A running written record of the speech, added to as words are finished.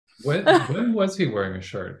When was he wearing a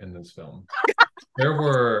shirt in this film? There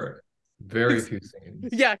were very few scenes.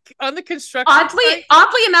 Yeah, on the construction Oddly, site.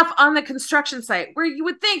 oddly enough, on the construction site, where you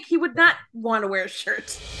would think he would not want to wear a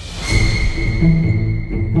shirt.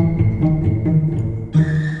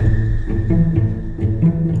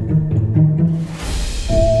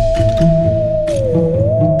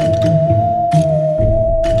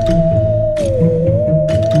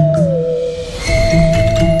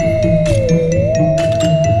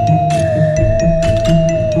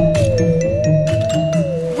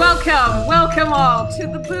 Welcome all to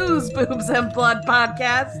the Booze, Boobs, and Blood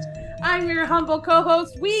podcast. I'm your humble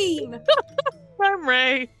co-host, Ween. I'm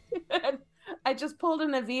Ray. I just pulled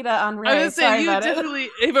an Evita on Ray. I was saying, Sorry you about definitely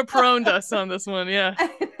Ava Peroned us on this one, yeah.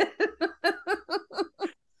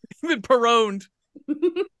 Even Peroned.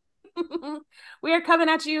 We are coming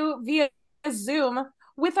at you via Zoom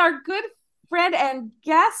with our good friend and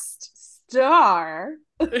guest star,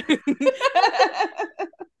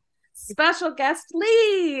 special guest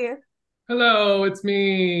Lee. Hello, it's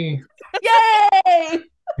me. Yay!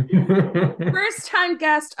 First time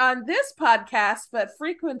guest on this podcast, but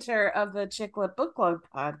frequenter of the Chicklet Book Club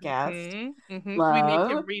podcast. We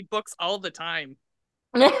make him read books all the time.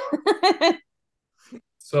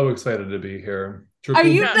 So excited to be here. Are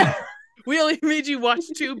you? We only made you watch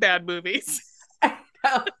 2 bad movies. I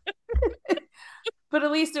know. But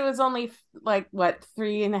at least it was only like what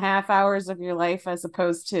 3.5 hours of your life, as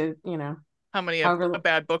opposed to how many a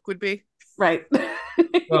bad book would be. Right.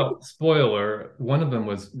 Well, spoiler, one of them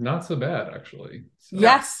was not so bad, actually. So.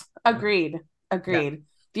 Yes, agreed. Yeah.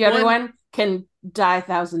 The other one can die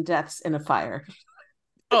 1,000 deaths in a fire.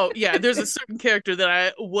 Oh, yeah, there's a certain character that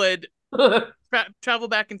I would travel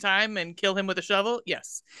back in time and kill him with a shovel.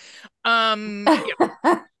 Yes. Yeah.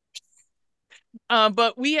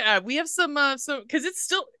 But we have some because it's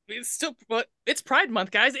Pride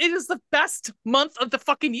Month, guys. It is the best month of the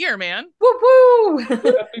fucking year, man. Woo woo!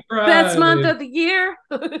 Best month of the year.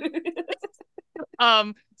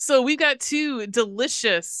 So we got 2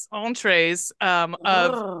 delicious entrees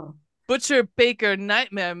of Butcher Baker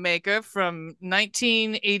Nightmare Maker from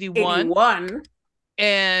 1981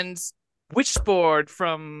 and Witchboard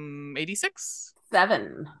from 86?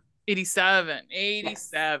 87.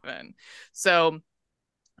 So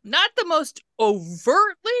not the most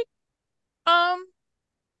overtly I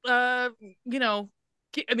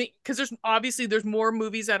mean, because there's more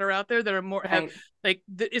movies that are out there that are more have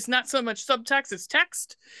it's not so much subtext, it's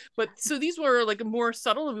text, but so these were like more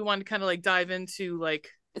subtle, and we wanted to kind of like dive into like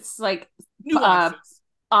it's like nuances.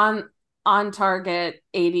 On target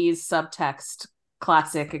 80s subtext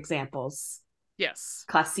classic examples. Yes.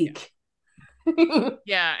 Classique.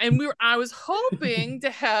 Yeah, and I was hoping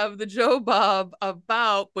to have the Joe Bob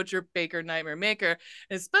about Butcher Baker Nightmare Maker,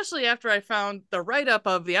 especially after I found the write-up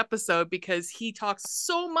of the episode, because he talks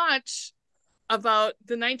so much about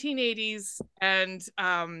the 1980s and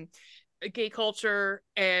gay culture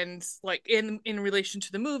and like in relation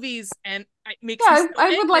to the movies, and it makes me so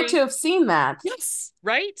I would like to have seen that. Yes,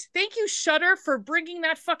 right? Thank you, Shudder, for bringing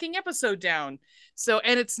that fucking episode down. So,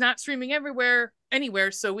 and it's not streaming anywhere,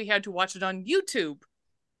 so we had to watch it on YouTube,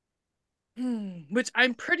 which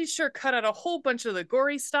I'm pretty sure cut out a whole bunch of the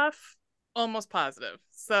gory stuff, almost positive.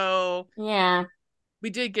 So yeah,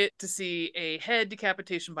 we did get to see a head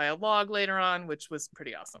decapitation by a log later on, which was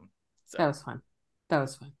pretty awesome. So that was fun.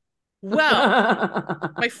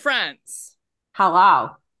 Well, my friends,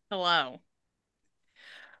 hello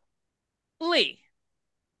Lee.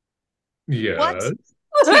 Yes. What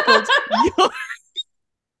tickled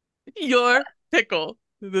your pickle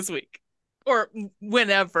this week, or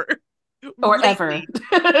whenever, or lately.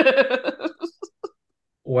 Ever?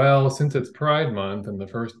 Well, since it's Pride Month and the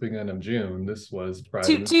first weekend of June, this was Pride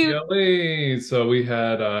in CLE. So we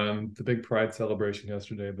had the big Pride celebration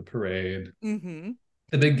yesterday, the parade, the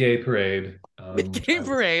big gay parade.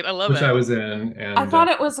 Parade, I love it. Which I was in, and I thought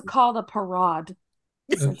it was called a parade.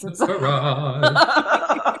 It's a parade.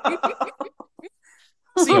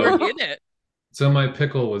 So you were in it. So my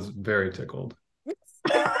pickle was very tickled.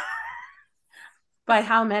 By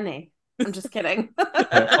how many? I'm just kidding.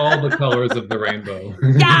 All the colors of the rainbow.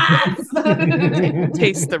 Yes!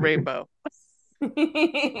 Taste the rainbow.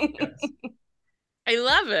 Yes. I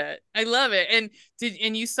love it. And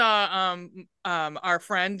you saw our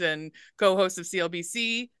friend and co-host of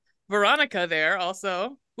CLBC, Veronica, there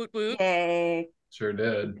also. Woot woot. Yay. Sure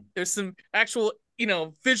did. There's some actual,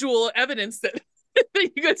 visual evidence that you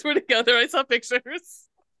guys were together. I saw pictures.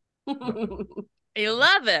 I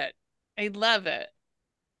love it.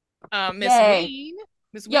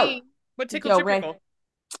 Miss Ween, what tickled your pickle?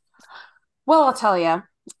 Well, I'll tell you.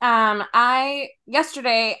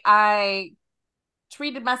 Yesterday I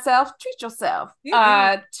treated myself, treat yourself,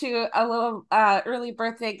 to a little early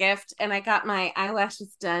birthday gift, and I got my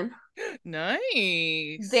eyelashes done.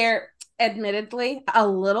 Nice. They're admittedly a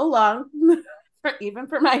little long, even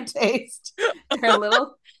for my taste. They're a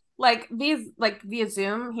little like via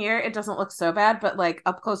Zoom here, it doesn't look so bad, but like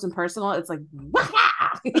up close and personal, it's like you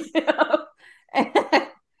know?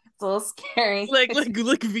 It's a little scary.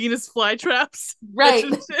 Like Venus flytraps. Right.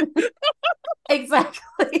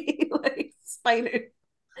 Exactly. Like spider.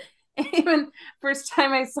 Even first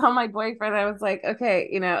time I saw my boyfriend, I was like,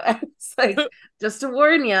 okay, I was like, just to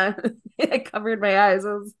warn you, I covered my eyes.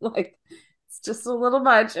 I was like, it's just a little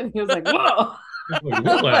much. And he was like, whoa. Like,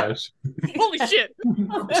 whiplash. Holy shit.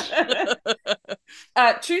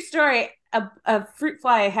 True story. A fruit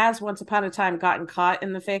fly has once upon a time gotten caught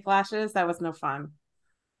in the fake lashes. That was no fun.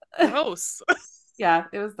 Gross. Yeah,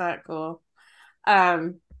 it was not cool.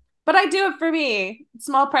 But I do it for me.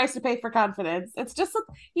 Small price to pay for confidence. It's just,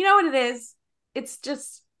 you know what it is? It's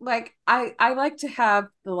just like I like to have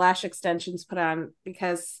the lash extensions put on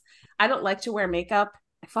because I don't like to wear makeup.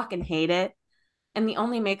 I fucking hate it. And the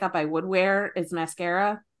only makeup I would wear is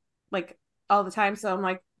mascara, like all the time. So I'm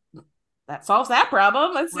like, that solves that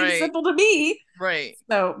problem. That seems simple to me. Right.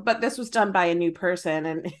 So, but this was done by a new person,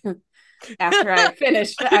 and after I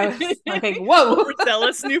finished, I was like, whoa.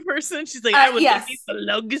 Zealous new person. She's like, I would yes. Be the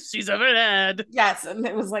longest she's ever had. Yes. And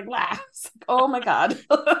it was like, laughs. Oh my God.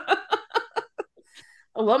 A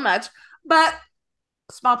little much, but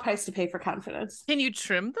small price to pay for confidence. Can you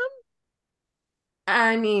trim them?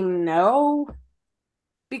 I mean, no,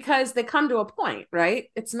 because they come to a point,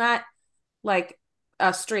 right? It's not like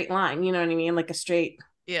a straight line, you know what I mean? Like a straight,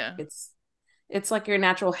 yeah. It's like your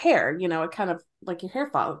natural hair, it kind of like your hair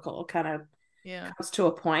follicle kind of comes to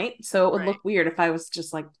a point. So it would look weird if I was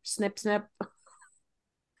just like snip, snip.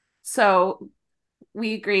 So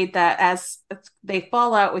we agreed that as they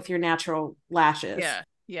fall out with your natural lashes. Yeah.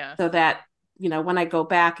 Yeah. So that, when I go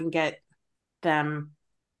back and get them,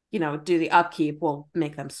 do the upkeep, we'll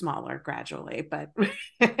make them smaller gradually. But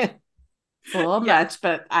it's a little much,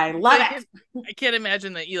 but I love it. I can't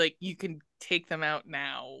imagine that you can take them out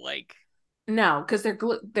now. Like, no, because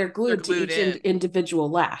they're glued to each individual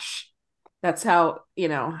lash. That's how it.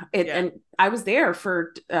 Yeah. And I was there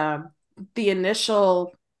for the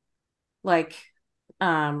initial, like,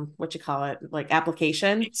 what you call it, like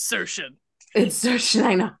application insertion.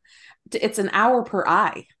 I know it's an hour per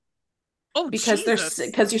eye. Oh, because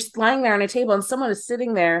because you're lying there on a table and someone is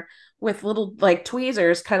sitting there with little like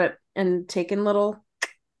tweezers, kind of, and taking little.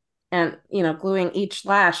 And gluing each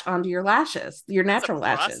lash onto your lashes, your natural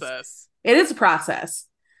lashes. It is a process.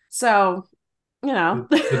 So, Did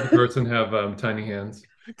the person have tiny hands?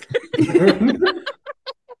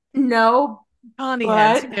 No. Tiny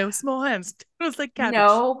hands, small hands. It was like cabbage.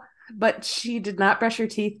 No, but she did not brush her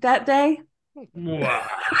teeth that day. Wow.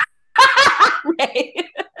 Right.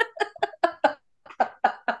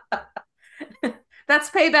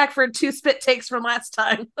 That's payback for 2 spit takes from last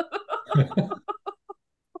time.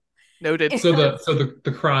 Noted. So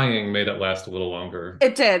the crying made it last a little longer.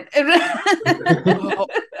 It did.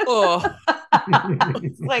 Oh.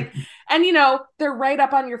 It's like, and they're right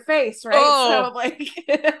up on your face, right? Oh. So like,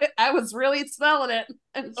 I was really smelling it.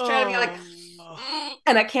 I was trying to be like,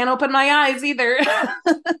 and I can't open my eyes either.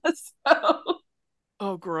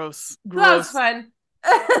 Oh, gross. That was fun.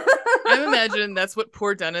 I'm imagining that's what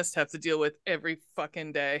poor dentists have to deal with every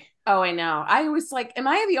fucking day. Oh, I know. I was like, am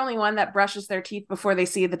I the only one that brushes their teeth before they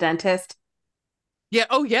see the dentist? Yeah.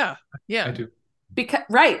 Oh, yeah. Yeah. I do.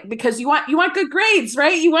 Because you want good grades,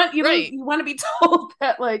 right? You want to be told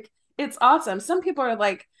that like it's awesome. Some people are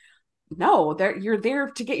like, no, you're there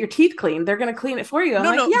to get your teeth cleaned. They're gonna clean it for you.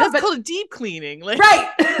 I'm that's called deep cleaning, like right.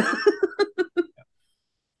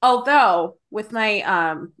 Although with my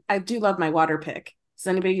I do love my water pick. Does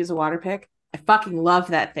anybody use a water pick? I fucking love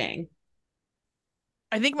that thing.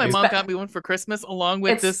 I think my mom got me one for Christmas along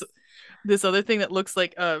with this other thing that looks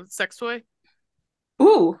like a sex toy.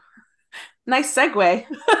 Ooh, nice segue.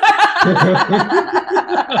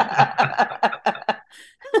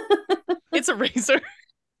 It's a razor.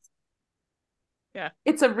 Yeah.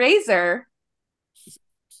 It's a razor.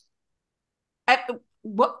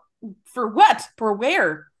 What? For what? For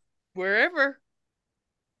where? Wherever.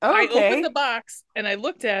 Oh, okay. I opened the box and I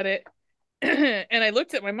looked at it and I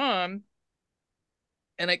looked at my mom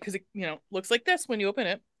and because it looks like this when you open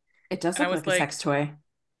it. It does look like a sex toy.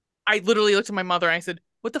 I literally looked at my mother and I said,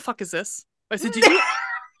 "What the fuck is this?" I said, "Did you?"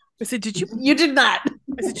 I said, "Did you?" You did not.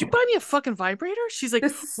 I said, "Did you buy me a fucking vibrator?" She's like,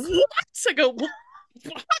 "What?" I go,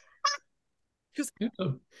 "What?"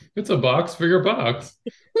 It's a box for your box.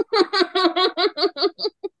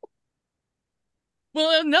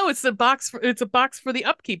 Well, no, it's a box for the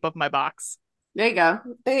upkeep of my box. There you go.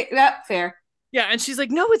 That fair. Yeah, and she's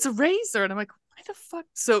like, no, it's a razor, and I'm like, why the fuck?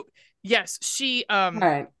 So yes, All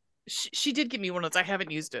right. she did give me one of those. I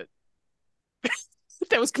haven't used it.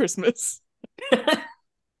 That was Christmas.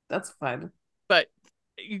 That's fun. But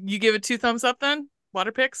you give it 2 thumbs up then?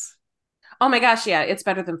 Water picks? Oh my gosh, yeah, it's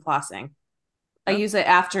better than flossing. I Oh. use it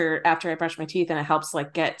after I brush my teeth, and it helps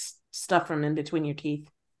like get stuff from in between your teeth.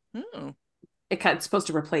 Oh. It's supposed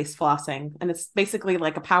to replace flossing, and it's basically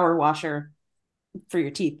like a power washer for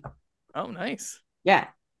your teeth. Oh, nice. Yeah.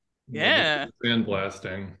 Yeah.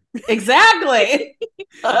 Sandblasting. Exactly.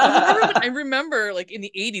 I remember like in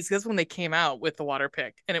the 80s, that's when they came out with the water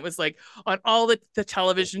pick. And it was like on all the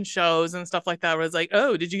television shows and stuff like that. Where it was like,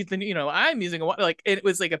 oh, did you I'm using a water, like it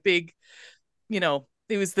was like a big, it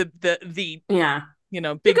was the yeah. Big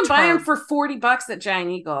you can buy term. them for $40 at Giant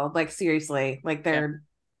Eagle. Like seriously, like they're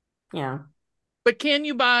But can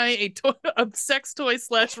you buy a sex toy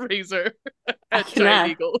 / razor at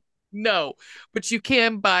Giant Eagle? No, but you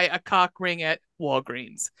can buy a cock ring at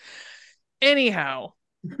Walgreens. Anyhow,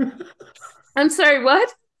 I'm sorry, what?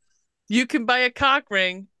 you can buy a cock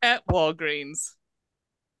ring at Walgreens.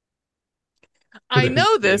 I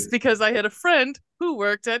know this because I had a friend who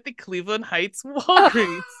worked at the Cleveland Heights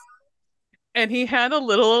Walgreens. And he had a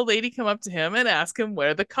little old lady come up to him and ask him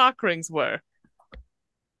where the cock rings were.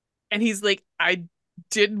 And he's like,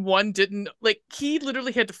 didn't like, he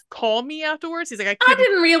literally had to call me afterwards. He's like, I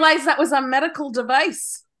didn't realize that was a medical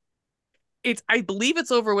device. I believe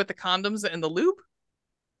it's over with the condoms and the lube.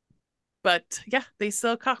 But yeah, they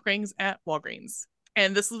sell cock rings at Walgreens.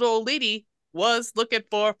 And this little old lady was looking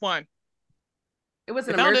for one. It was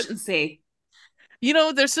an emergency.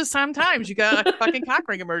 There's just sometimes you got a fucking cock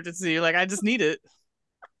ring emergency. Like, I just need it.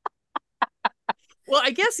 Well,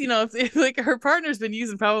 I guess, if like her partner's been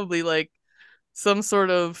using probably like some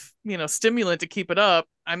sort of, stimulant to keep it up.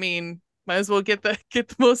 I mean, might as well get the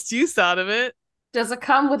most use out of it. Does it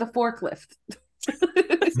come with a forklift?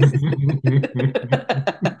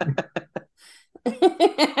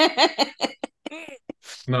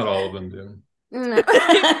 Not all of them do. No.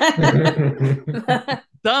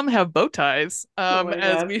 Some have bow ties,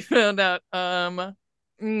 as we found out on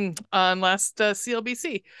last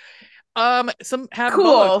CLBC. Some have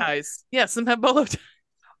bolo ties. Yeah, some have bolo ties.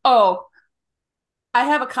 Oh, I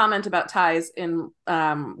have a comment about ties in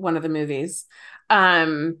one of the movies.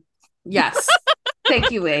 Yes.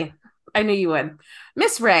 Thank you, Lee. I knew you would.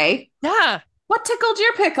 Miss Ray. Yeah. What tickled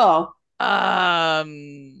your pickle?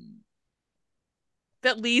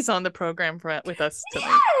 That Lee's on the program with us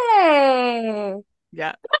tonight. Yay!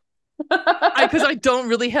 Yeah. Because I don't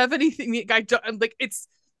really have anything. I don't like it's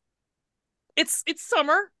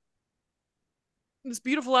summer. It's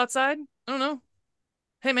beautiful outside. I don't know.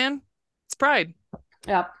 Hey man, it's Pride.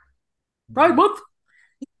 Yep. Pride month.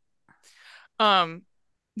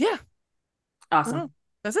 Yeah. Awesome.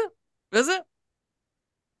 That's it.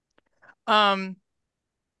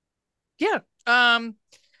 Yeah.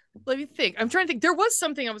 Let me think. I'm trying to think. There was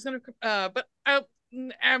something I was gonna but I'm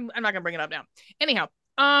not gonna bring it up now. Anyhow,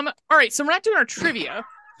 all right, so we're not doing our trivia.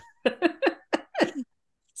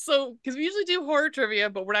 So, because we usually do horror trivia,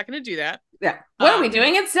 but we're not going to do that. Yeah. What are we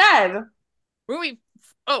doing instead?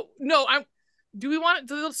 Oh, no, do we want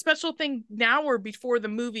the little special thing now or before the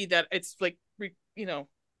movie that it's like,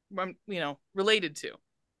 related to?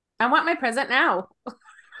 I want my present now.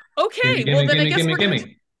 Okay, well, then I guess we're going to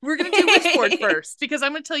do Witchboard first, because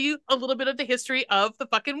I'm going to tell you a little bit of the history of the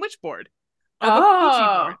fucking Witchboard. Of the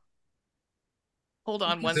Ouija board. Hold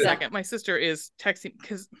on one second. My sister is texting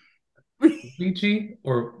because Ouija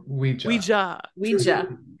or Ouija? Ouija.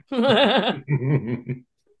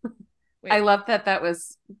 I love that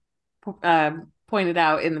was pointed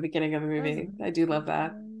out in the beginning of the movie. I do love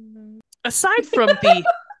that. Aside from the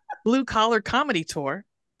blue collar comedy tour,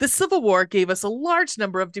 the Civil War gave us a large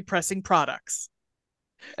number of depressing products,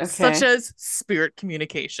 such as spirit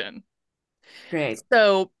communication. Great.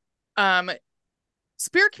 So,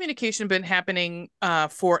 spirit communication had been happening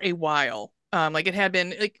for a while. Like it had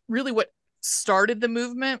been like really what started the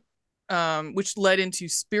movement, which led into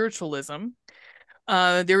spiritualism.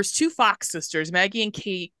 There was 2 Fox sisters, Maggie and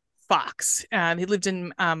Kate Fox, and they lived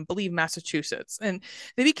in, believe, Massachusetts, and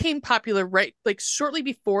they became popular right like shortly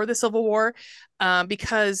before the Civil War,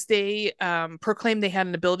 because they proclaimed they had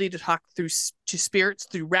an ability to talk to spirits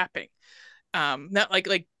through rapping. Not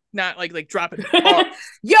like not like dropping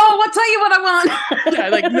yo, I'll tell you what I want. Yeah,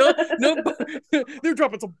 like no they're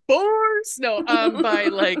dropping some bars. No, by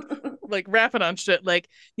like rapping on shit, like,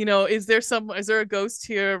 you know, is there a ghost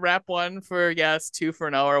here? Rap one for yes, two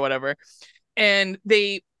for no, or whatever. And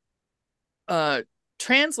they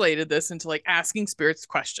translated this into like asking spirits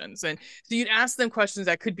questions. And so you'd ask them questions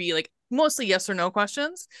that could be like mostly yes or no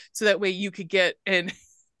questions, so that way you could get and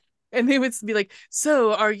they would be like,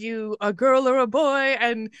 so are you a girl or a boy?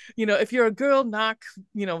 And, you know, if you're a girl, knock,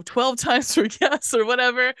 you know, 12 times for yes or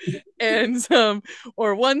whatever. And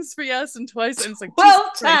or once for yes and twice. And it's like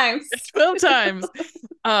 12 times. 12 times.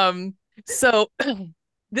 So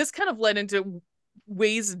this kind of led into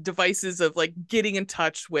ways, devices of like getting in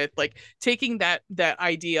touch with, like, taking that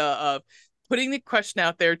idea of putting the question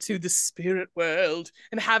out there to the spirit world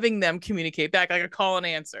and having them communicate back, like a call and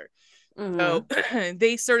answer. So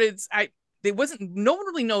they started. No one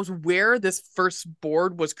really knows where this first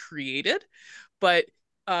board was created, but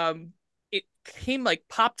it came like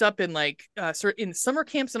popped up in like sort in summer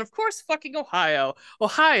camps, and of course, fucking Ohio,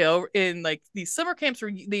 in like these summer camps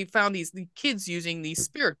where they found the kids using these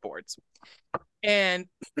spirit boards, and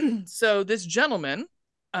so this gentleman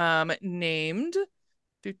named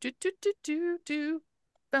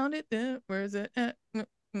found it there. Where is it at?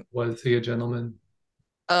 Was he a gentleman?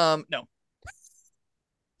 No.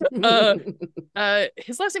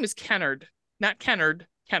 His last name is Kennard, not Kennard.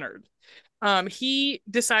 Kennard. He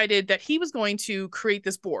decided that he was going to create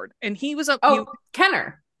this board, and he was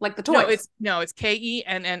Kenner, like the toys. It's Kennard.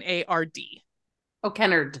 Oh,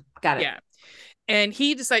 Kennard, got it. Yeah, and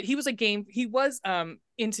he decided he was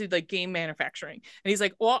into like game manufacturing, and he's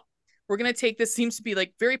like, well, we're gonna take this, seems to be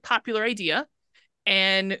like very popular idea,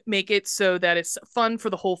 and make it so that it's fun for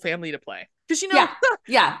the whole family to play. Because, you know,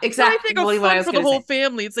 yeah, exactly. I think of fun for the whole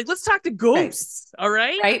family. It's like, let's talk to ghosts. Right. All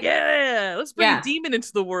right? Yeah. Let's bring a demon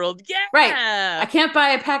into the world. Yeah. Right. I can't buy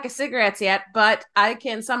a pack of cigarettes yet, but I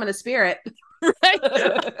can summon a spirit. Right.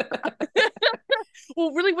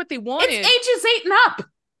 Well, really what they wanted. It's ages 8 and up.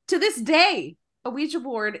 To this day, a Ouija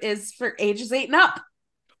board is for ages 8 and up.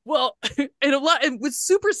 Well, and what's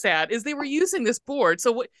super sad is they were using this board.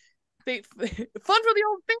 So what fun for the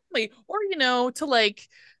whole family, or, you know, to like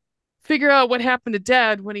figure out what happened to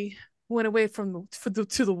Dad when he went away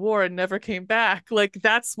to the war and never came back. Like,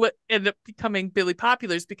 that's what ended up becoming really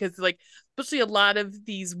popular, is because, like, especially a lot of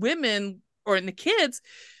these women or in the kids,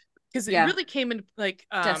 because it really came into like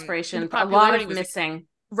desperation. A lot of missing.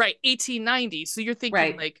 Right, 1890. So you're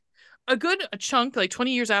thinking like a chunk, like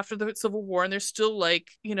 20 years after the Civil War, and they're still like,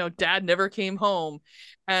 you know, Dad never came home,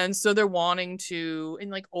 and so they're wanting to, and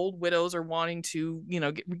like old widows are wanting to, you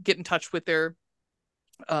know, get in touch with their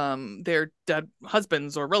dead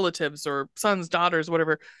husbands or relatives or sons, daughters,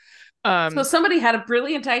 whatever. So somebody had a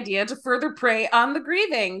brilliant idea to further prey on the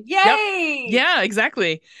grieving. Yay! Yep. Yeah,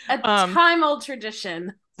 exactly. A time-old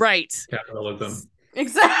tradition. Right. Capitalism.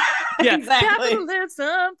 Exactly. Yeah. Exactly.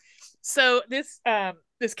 Capitalism. So this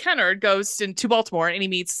Kennard goes into Baltimore, and he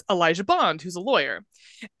meets Elijah Bond, who's a lawyer,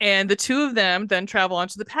 and the two of them then travel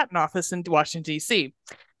onto the patent office in Washington, D.C.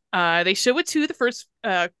 They show it to the first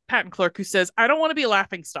patent clerk, who says, I don't want to be a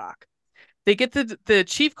laughing stock. They get the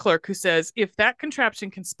chief clerk, who says, if that contraption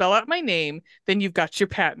can spell out my name, then you've got your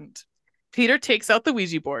patent. Peter takes out the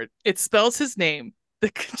Ouija board. It spells his name. The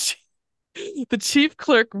chief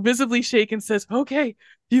clerk, visibly shaken, says, okay,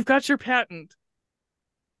 you've got your patent.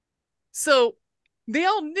 So they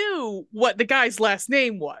all knew what the guy's last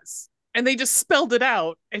name was, and they just spelled it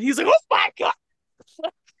out. And he's like, oh my God.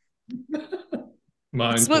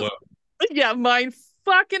 Mind blown. Yeah, mind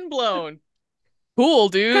fucking blown. Cool,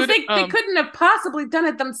 dude. Because they couldn't have possibly done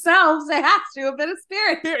it themselves. They have to have been a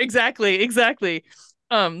spirit. Exactly.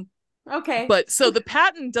 Okay. But so the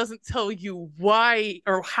patent doesn't tell you why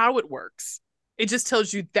or how it works. It just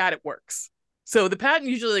tells you that it works. So the patent,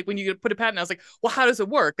 usually, like when you put a patent, I was like, well, how does it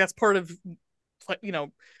work? That's part of, you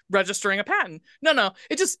know, registering a patent. No,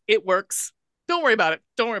 it works. Don't worry about it.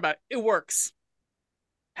 It works.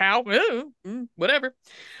 How? Whatever.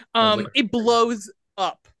 It blows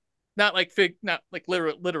up. Not like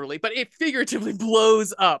literally, but it figuratively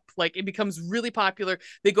blows up. Like, it becomes really popular.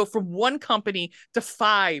 They go from one company to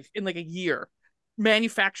 5 in like a year,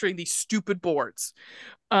 manufacturing these stupid boards.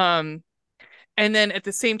 And then at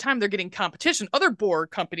the same time, they're getting competition. Other board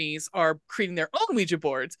companies are creating their own Ouija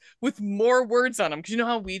boards with more words on them. Because you know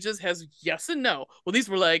how Ouija's has yes and no. Well, these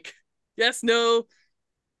were like yes, no,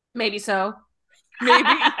 maybe so, maybe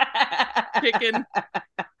chicken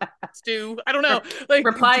stew. I don't know. Like,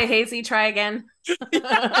 reply hazy, try again.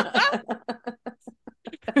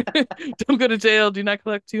 Don't go to jail. Do not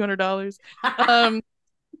collect $200.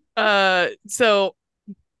 So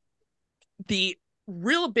the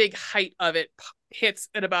real big height of it hits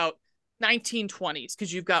at about 1920s,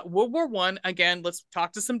 because you've got World War One. Again, let's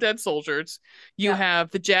talk to some dead soldiers. You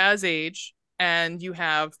have the Jazz Age, and you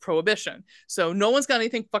have Prohibition. So no one's got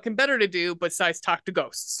anything fucking better to do besides talk to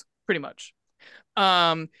ghosts, pretty much.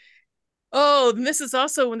 And this is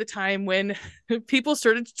also in the time when people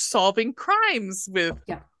started solving crimes with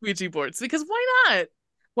Ouija boards, because why not?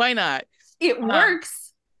 Why not? It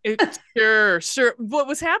works. Sure. What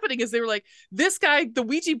was happening is they were like, this guy, the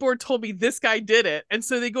Ouija board told me this guy did it. And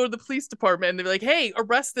so they go to the police department and they're like, hey,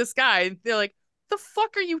 arrest this guy. And they're like, the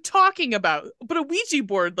fuck are you talking about? But a Ouija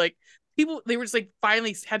board, like, people, they were just like,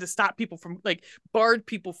 finally had to stop people from, like, barred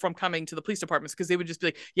people from coming to the police departments, because they would just be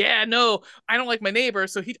like, yeah, no, I don't like my neighbor,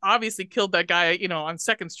 so he obviously killed that guy, on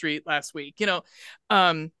 2nd Street last week.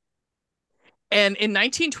 And in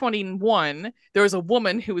 1921, there was a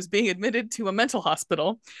woman who was being admitted to a mental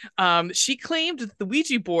hospital. She claimed that the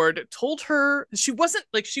Ouija board told her she wasn't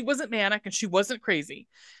manic and she wasn't crazy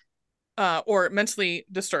or mentally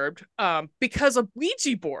disturbed, because a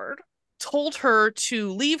Ouija board told her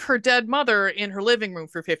to leave her dead mother in her living room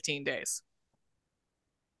for 15 days.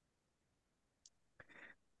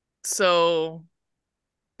 So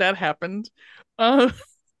that happened. I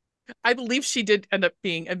believe she did end up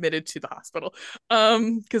being admitted to the hospital.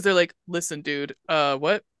 Because they're like, listen, dude,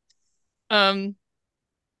 what? Here's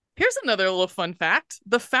another little fun fact.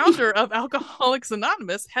 The founder of Alcoholics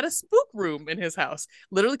Anonymous had a spook room in his house,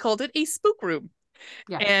 literally called it a spook room.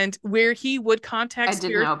 Yeah. And where he would contact spirits. I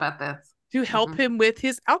didn't know about this. To help him with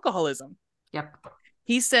his alcoholism. Yep.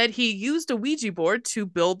 He said he used a Ouija board to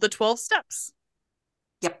build the 12 steps.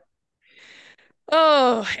 Yep.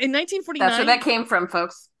 Oh, in 1949. That's where that came from,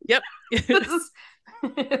 folks. Yep.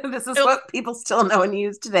 This is what people still know and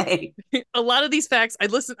use today. A lot of these facts, I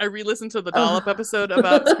re-listened to the Dollop episode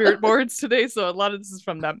about spirit boards today, so a lot of this is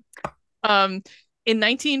from them. In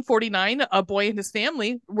 1949, a boy and his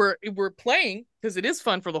family were playing, because it is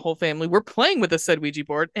fun for the whole family. We're playing with a said Ouija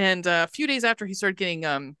board, and a few days after, he started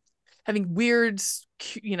getting having weird,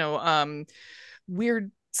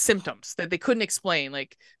 weird symptoms that they couldn't explain,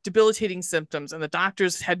 like debilitating symptoms, and the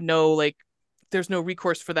doctors had there's no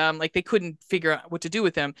recourse for them. Like, they couldn't figure out what to do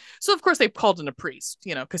with him. So of course they called in a priest,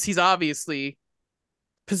 because he's obviously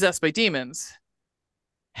possessed by demons.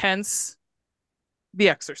 Hence The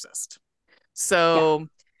Exorcist. So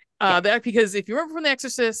that, because if you remember from The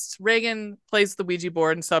Exorcist, Reagan plays the Ouija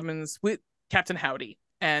board and summons Captain Howdy.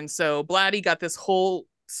 And so Blatty got this whole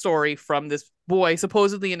story from this boy,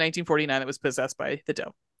 supposedly in 1949, that was possessed by the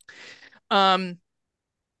doe.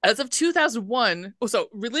 As of 2001, so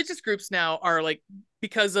religious groups now are like,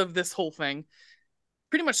 because of this whole thing,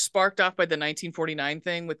 pretty much sparked off by the 1949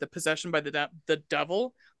 thing with the possession by the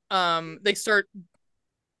devil. They start,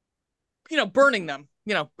 burning them,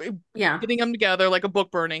 getting them together, like a book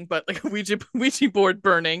burning, but like a Ouija board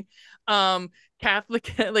burning.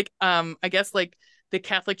 Catholic, I guess, like, the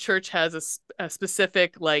Catholic Church has a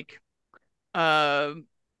specific, like,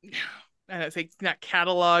 and I say not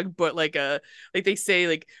catalog, but like they say,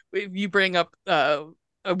 like, if you bring up a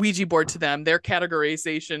Ouija board to them, their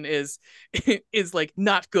categorization is like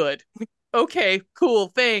not good. Okay, cool,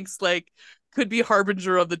 thanks. Like, could be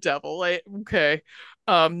harbinger of the devil. Like, okay,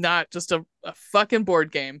 not just a fucking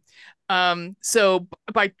board game. So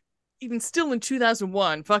by even still in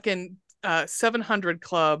 2001, fucking 700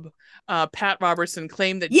 Club, Pat Robertson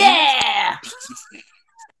claimed that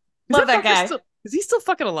love that guy. Is he still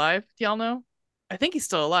fucking alive? Do y'all know? I think he's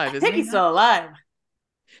still alive, isn't he? I think he's still alive.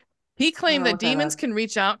 He claimed that demons can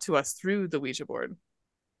reach out to us through the Ouija board. Of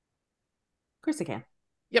course they can.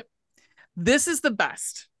 Yep. This is the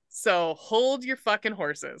best. So hold your fucking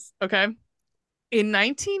horses, okay? In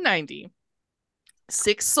 1990,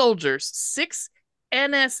 6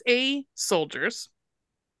 NSA soldiers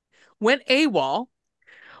went AWOL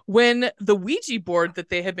when the Ouija board that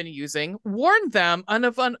they had been using warned them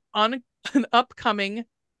of an upcoming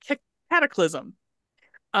cataclysm.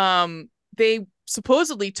 They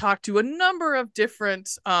supposedly talked to a number of different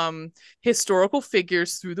historical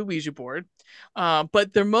figures through the Ouija board,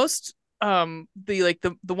 but their most the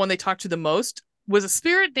one they talked to the most was a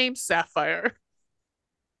spirit named Sapphire.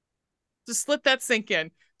 Just let that sink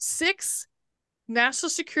in. 6 national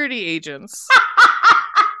security agents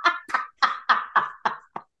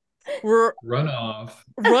were run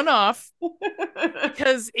off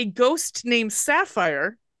because a ghost named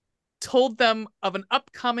Sapphire told them of an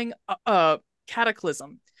upcoming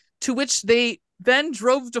cataclysm, to which they then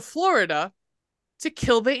drove to Florida to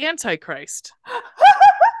kill the Antichrist.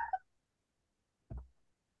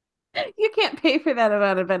 You can't pay for that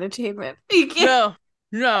amount of entertainment. You can't.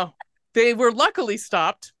 No. They were luckily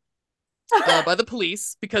stopped by the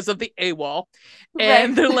police because of the AWOL.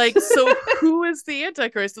 And they're like, so who is the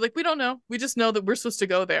Antichrist? They're like, we don't know. We just know that we're supposed to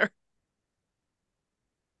go there.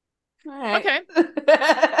 All right. Okay.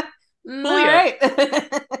 All right.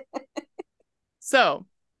 So,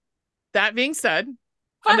 that being said,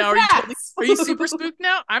 now are you super spooked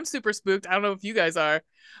now? I'm super spooked. I don't know if you guys are.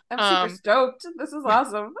 I'm super stoked. This is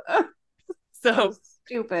awesome. So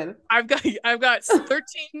stupid. I've got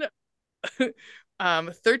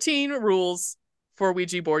 13 rules for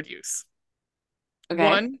Ouija board use. Okay.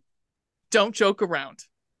 1, don't joke around.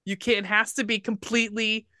 It has to be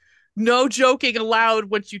completely no joking allowed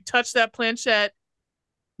once you touch that planchette.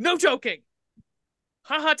 No joking.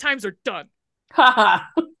 Haha times are done. Haha.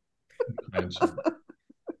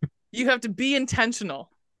 You have to be intentional.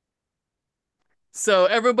 So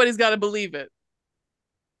everybody's got to believe it.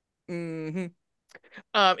 Mm-hmm.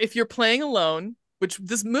 If you're playing alone, which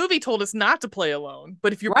this movie told us not to play alone,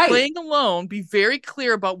 but if you're playing alone, be very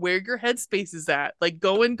clear about where your headspace is at. Like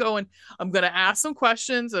go in, I'm going to ask some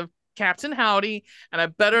questions of Captain Howdy, and I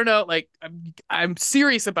better know, like, I'm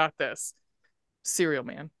serious about this. Serial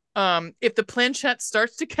man. If the planchette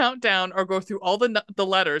starts to count down or go through all the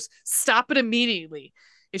letters, stop it immediately.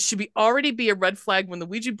 It should already be a red flag when the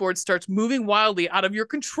Ouija board starts moving wildly out of your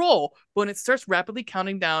control. But when it starts rapidly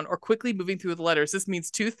counting down or quickly moving through the letters, this means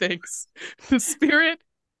 2 things. The spirit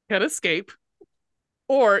can escape,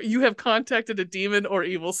 or you have contacted a demon or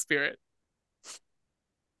evil spirit.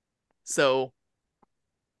 So,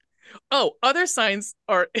 other signs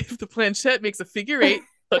are if the planchette makes a figure 8,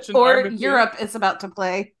 such an or Europe is about to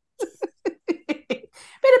play.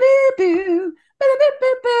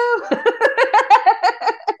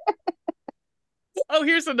 Oh,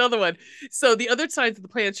 here's another one. So the other signs of the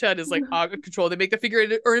planchette is like control. They make the figure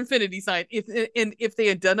or infinity sign if they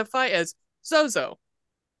identify as Zozo.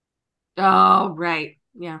 Oh, right.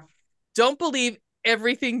 Yeah. Don't believe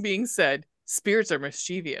everything being said. Spirits are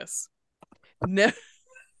mischievous.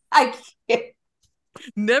 I can't.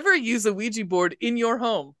 Never use a Ouija board in your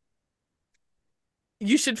home.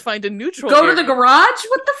 You should find a neutral area. To the garage?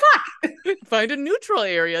 What the fuck? Find a neutral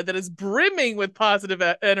area that is brimming with positive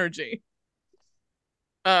energy.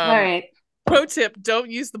 All right. Pro tip, don't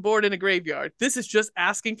use the board in a graveyard. This is just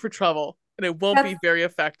asking for trouble, and it won't be very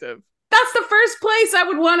effective. That's the first place I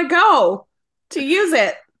would want to go to use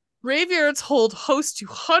it. Graveyards hold host to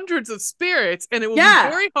hundreds of spirits, and it will be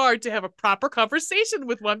very hard to have a proper conversation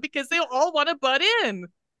with one because they'll all want to butt in.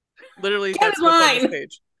 Literally, that's what's on this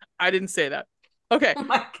page. I didn't say that. Okay. Oh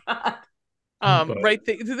my god.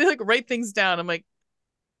 They like write things down. I'm like,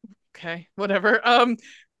 okay, whatever.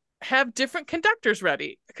 Have different conductors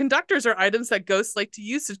ready. Conductors are items that ghosts like to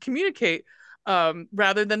use to communicate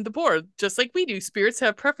rather than the board. Just like we do, spirits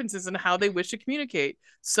have preferences in how they wish to communicate.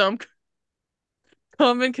 Some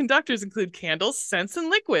common conductors include candles, scents, and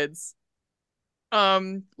liquids.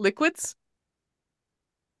 Liquids?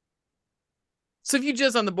 So if you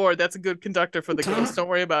jizz on the board, that's a good conductor for the ghost. Don't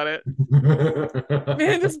worry about it.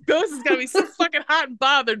 Man, this ghost has got to be so fucking hot and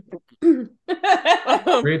bothered.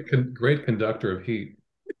 Great conductor of heat.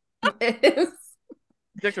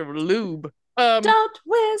 Conductor of lube. Don't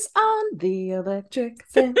whiz on the electric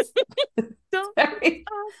fence. Don't on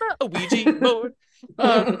a Ouija board.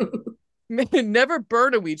 Never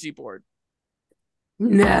burn a Ouija board.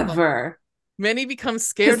 Never. Many become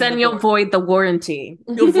scared. Because then you'll void the warranty.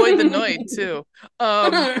 You'll void the noid too.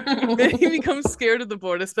 Many become scared of the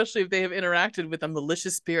board, especially if they have interacted with a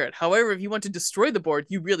malicious spirit. However, if you want to destroy the board,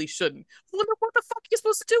 you really shouldn't. What the fuck are you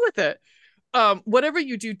supposed to do with it? Whatever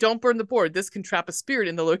you do, don't burn the board. This can trap a spirit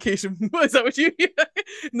in the location. Is that what you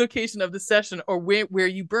location of the session or where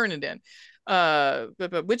you burn it in?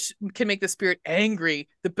 Which can make the spirit angry.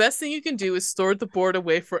 The best thing you can do is store the board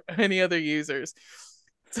away for any other users.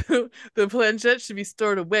 So the planchette should be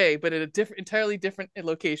stored away, but at a entirely different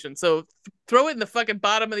location. So throw it in the fucking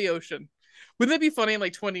bottom of the ocean. Wouldn't that be funny? In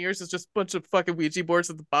like 20 years, it's just a bunch of fucking Ouija boards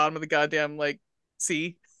at the bottom of the goddamn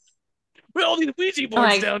sea. With all these Ouija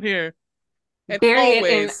boards down here. And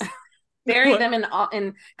bury them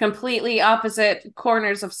in completely opposite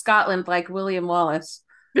corners of Scotland, like William Wallace.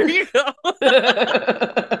 There you go.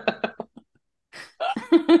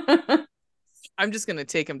 I'm just gonna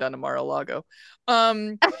take him down to Mar-a-Lago.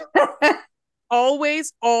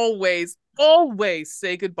 Always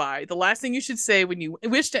say goodbye. The last thing you should say when you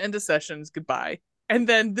wish to end a session is goodbye. And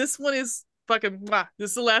then this one is fucking this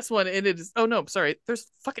is the last one, and it is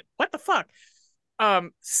there's fucking what the fuck.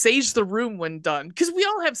 Sage the room when done, because we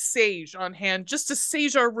all have sage on hand just to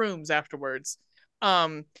sage our rooms afterwards.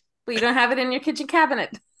 But you don't have it in your kitchen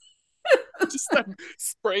cabinet. Just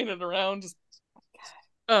spraying it around.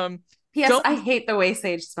 P.S. Don't. I hate the way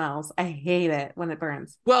sage smells. I hate it when it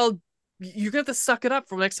burns. Well, you're gonna have to suck it up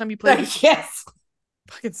for next time you play. Yes.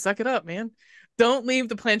 Fucking suck it up, man. Don't leave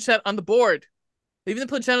the planchette on the board. Leaving the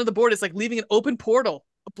planchette on the board is like leaving an open portal,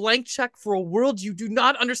 a blank check for a world you do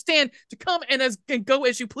not understand to come and go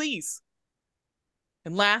as you please.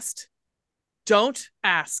 And last, don't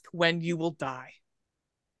ask when you will die.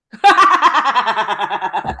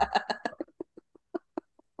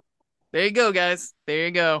 There you go, guys. There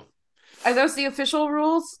you go. Are those the official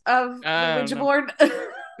rules of the Ouija board?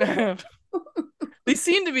 They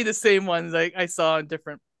seem to be the same ones I saw in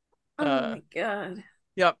different. Oh my god.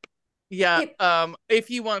 Yep. Yeah. If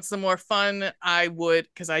you want some more fun, I would,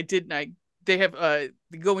 because they have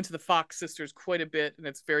they go into the Fox sisters quite a bit, and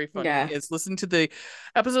it's very funny. Yeah. Is listen to the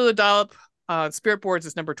episode of Dollop. Spirit Boards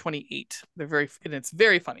is number 28. And it's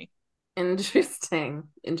very funny. Interesting.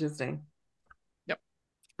 Yep.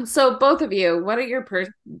 So both of you, what are your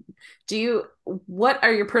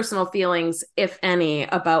personal feelings, if any,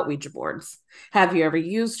 about Ouija boards? Have you ever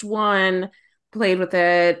used one, played with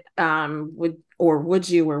it? Would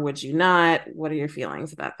you not? What are your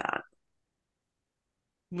feelings about that?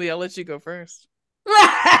 Lee, I'll let you go first.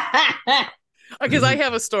 Because I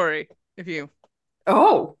have a story, if you.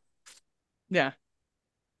 Oh. Yeah.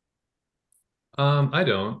 I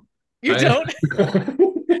don't. You don't?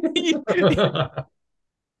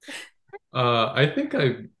 I think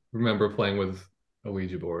I remember playing with a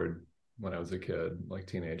Ouija board when I was a kid, like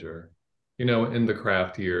teenager. In the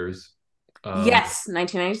craft years. Yes,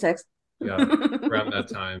 1996. Yeah, around that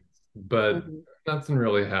time. But nothing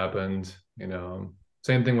really happened.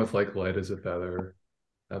 Same thing with like light as a feather.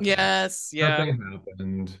 Yes, yeah. Nothing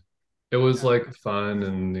happened. It was like fun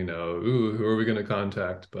and ooh, who are we gonna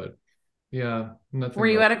contact? But yeah, nothing. Were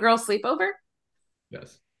you at a girl's sleepover?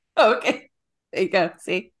 Yes. Oh, okay. There you go.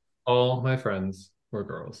 See? All my friends were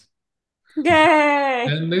girls. Yay!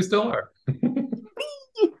 And they still are.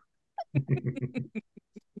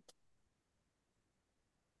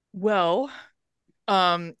 Well,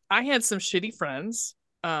 I had some shitty friends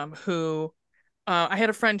who I had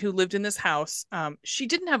a friend who lived in this house. She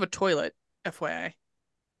didn't have a toilet, FYI.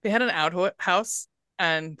 They had an outhouse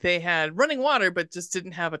and they had running water, but just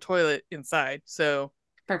didn't have a toilet inside. So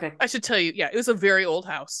perfect. I should tell you, yeah, it was a very old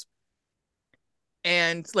house.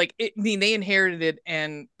 And they inherited it,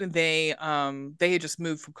 and they had just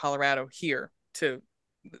moved from Colorado here to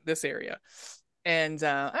this area. And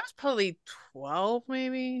I was probably 12,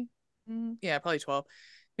 maybe. Yeah, probably 12,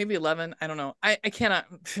 maybe 11. I don't know. I cannot.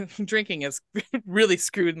 Drinking has really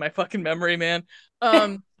screwed my fucking memory, man.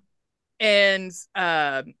 And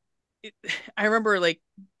I remember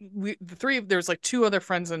there's like two other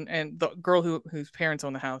friends and the girl whose parents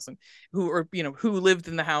own the house and who lived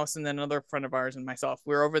in the house, and then another friend of ours and myself.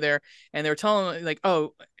 We were over there, and they were telling like,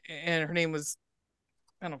 oh, and her name was,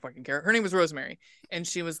 I don't fucking care. Her name was Rosemary, and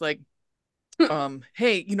she was like,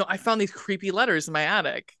 hey, I found these creepy letters in the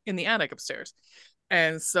attic upstairs.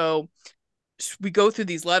 And so we go through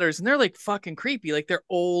these letters, and they're like fucking creepy. Like they're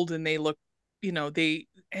old, and they look,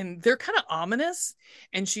 they're kind of ominous.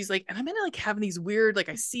 And she's like, and I'm gonna like having these weird, like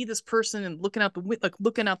I see this person and looking out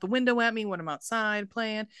the window at me when I'm outside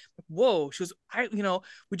playing. Like, whoa. She was,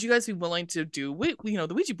 would you guys be willing to do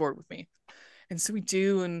the Ouija board with me? And so we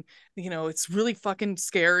do, and it's really fucking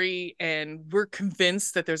scary, and we're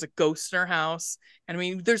convinced that there's a ghost in our house. And I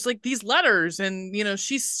mean, there's like these letters, and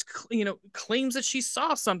she's claims that she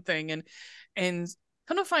saw something, and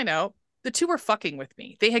come to find out, the two were fucking with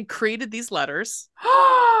me. They had created these letters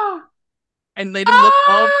and made them look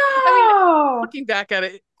all. I mean, looking back at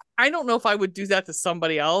it, I don't know if I would do that to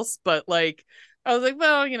somebody else, but like I was like,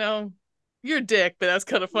 well, you're a dick, but that's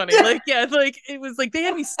kind of funny. Like, yeah, like it was like they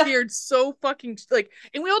had me scared so fucking like,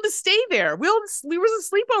 and we all just stayed there. We was a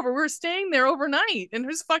sleepover. We were staying there overnight, and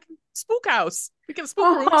there's fucking spook house. We can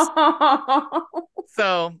spook rooms.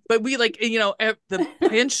 So, but we like, the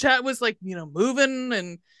planchette was like, moving,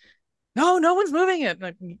 and no one's moving it.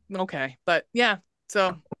 Like, okay, but yeah.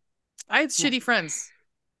 So, I had shitty friends.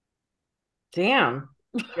 Damn.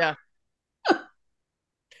 Yeah.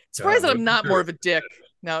 Surprised that I'm not more of a dick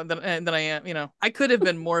now than I am. I could have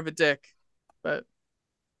been more of a dick, but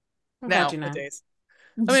nowadays,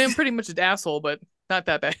 I mean, I'm pretty much an asshole, but not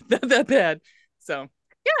that bad. Not that bad. So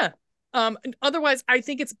yeah. Otherwise, I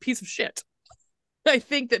think it's a piece of shit. I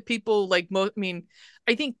think that people like I mean,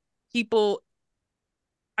 I think people.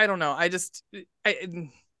 I don't know. I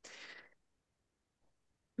think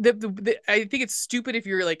it's stupid if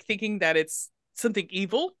you're like thinking that it's something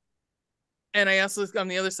evil. And I also on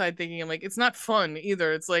the other side thinking, I'm like, it's not fun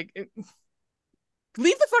either. It's like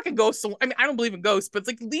leave the fucking ghosts alone. I mean, I don't believe in ghosts, but it's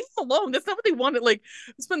like, leave them alone. That's not what they wanted. Like,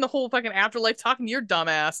 spend the whole fucking afterlife talking to your dumb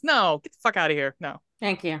ass. No, get the fuck out of here. No.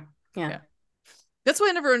 Thank you. Yeah. That's why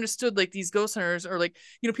I never understood like these ghost hunters or like,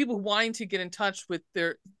 people wanting to get in touch with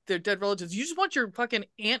their dead relatives. You just want your fucking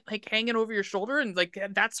aunt like hanging over your shoulder and like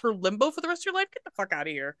that's her limbo for the rest of your life. Get the fuck out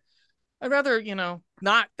of here. I'd rather,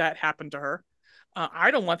 not that happen to her.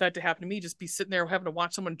 I don't want that to happen to me. Just be sitting there having to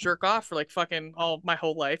watch someone jerk off for like fucking all my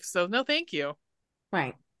whole life. So no, thank you.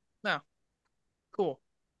 Right. No. Cool.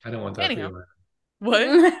 I don't want that Anyhow. for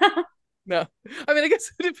What? No. I mean, I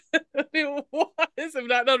guess it was. I'm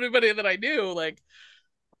not anybody that I knew. Like,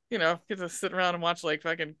 get to sit around and watch like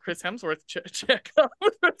fucking Chris Hemsworth check out.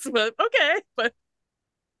 But okay, but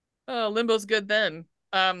Limbo's good then.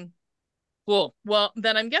 Cool. Well,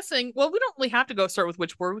 then I'm guessing. Well, we don't really have to go start with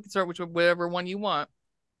Witchboard. We can start with whatever one you want.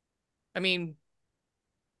 I mean,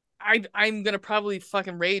 I'm gonna probably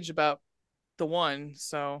fucking rage about the one.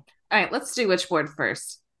 So all right, let's do Witchboard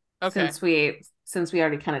first. Okay. Since we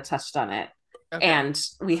already kind of touched on it, okay. And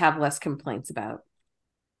we have less complaints about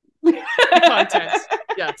content.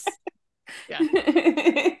 Yes. Yeah.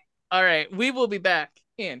 All right. We will be back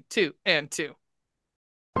in 2 and 2.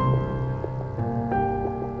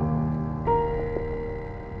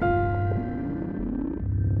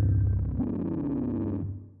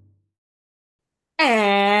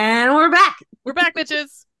 And we're back. We're back,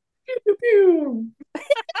 bitches.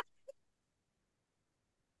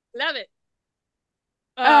 Love it.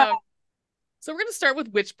 So we're gonna start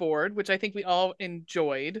with Witchboard, which I think we all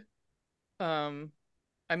enjoyed. I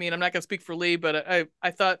mean, I'm not gonna speak for Lee, but I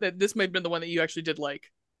thought that this might have been the one that you actually did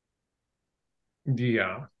like.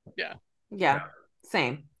 Yeah. Yeah.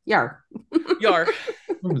 Same. Yar. Yar.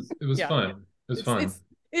 It was fun. It was fun. It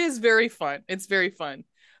is very fun. It's very fun.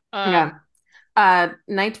 Yeah.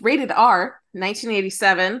 Rated R,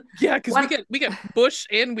 1987. Yeah, because we get bush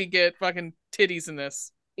and we get fucking titties in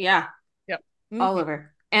this. Yeah. Yep. Mm-hmm. All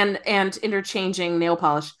over. And interchanging nail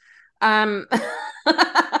polish. And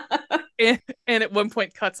at one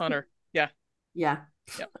point cuts on her. Yeah. Yeah.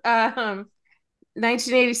 Yep.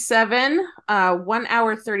 1987, 1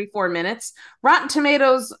 hour 34 minutes. Rotten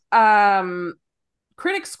Tomatoes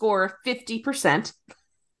critic score 50%.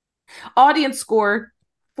 Audience score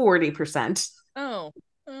 40%. Oh.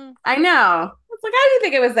 I know. It's like, how do you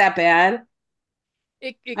think it was that bad?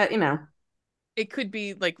 It It could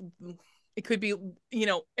be like, it could be,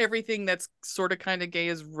 everything that's sort of kind of gay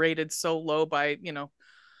is rated so low by,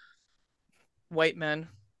 white men.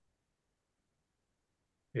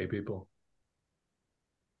 Gay people.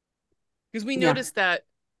 Because we noticed that,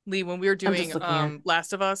 Lee, when we were doing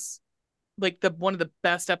Last of Us, like one of the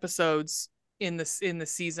best episodes in the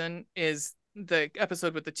season is the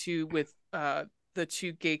episode with the two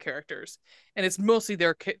gay characters, and it's mostly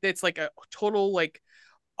it's like a total like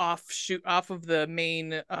offshoot off of the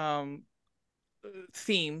main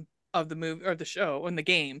theme of the movie or the show and the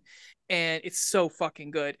game, and it's so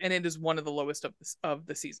fucking good, and it is one of the lowest of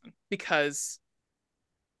the season because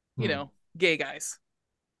gay guys.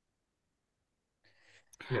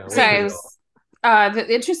 Yeah. Sorry,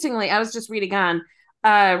 interestingly, I was just reading on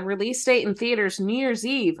release date in theaters New Year's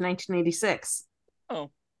Eve 1986.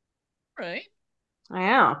 Oh, right. I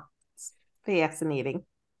know. It's fascinating.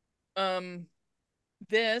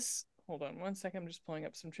 This, hold on one second, I'm just pulling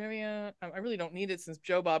up some trivia. I really don't need it since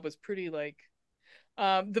Joe Bob was pretty like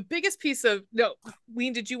the biggest piece of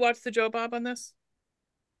Ween, did you watch the Joe Bob on this?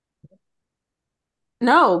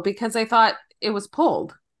 No, because I thought it was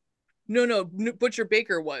pulled. No, Butcher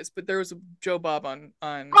Baker was, but there was a Joe Bob on.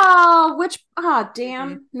 Damn.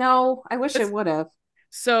 Mm-hmm. No, I wish I would have.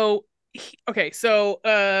 So okay, so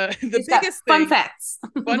the biggest thing,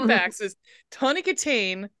 fun facts is Tawny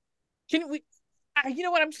Katane. Can we? You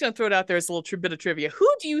know what? I'm just gonna throw it out there as a little bit of trivia. Who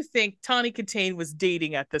do you think Tawny Katane was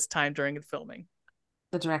dating at this time during the filming?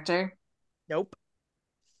 The director? Nope.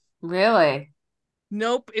 Really?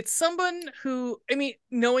 Nope. It's someone who, I mean,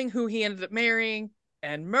 knowing who he ended up marrying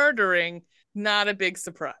and murdering, not a big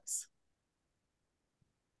surprise.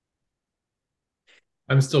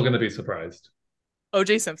 I'm still gonna be surprised.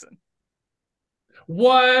 O.J. Simpson.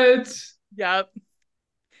 What? Yep.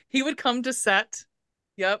 He would come to set.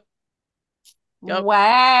 Yep.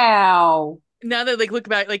 Wow. Now that look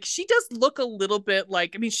back, she does look a little bit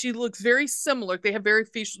like, I mean, she looks very similar. They have very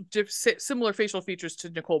similar facial features to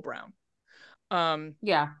Nicole Brown.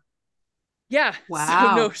 Yeah.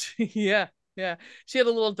 Wow. So yeah. She had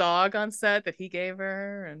a little dog on set that he gave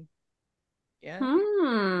her, and yeah.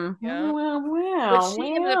 Wow. But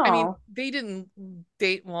she ended up, I mean, they didn't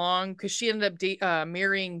date long because she ended up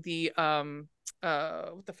marrying the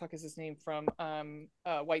what the fuck is his name from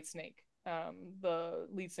White Snake. the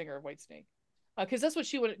lead singer of Whitesnake, because that's what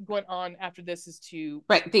she went on after this is to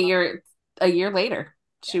right a year later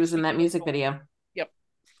she was in that music video. Yep.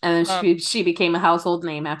 And then she became a household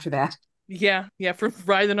name after that. Yeah, for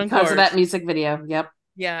riding on because cars. of that music video. Yep.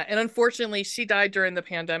 Yeah, and unfortunately, she died during the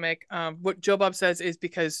pandemic. What Joe Bob says is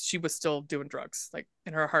because she was still doing drugs, like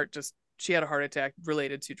in her heart, she had a heart attack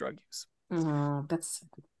related to drug use. That's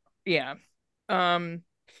yeah.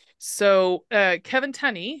 So Kevin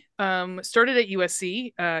Tenney started at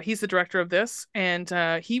USC. He's the director of this, and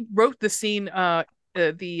he wrote the scene.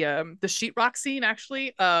 The sheetrock scene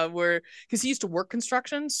actually where because he used to work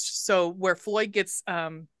constructions, so where Lloyd gets I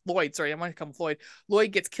want to call him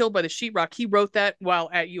Lloyd gets killed by the sheetrock. He wrote that while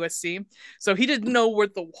at USC, so he didn't know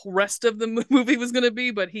what the rest of the movie was going to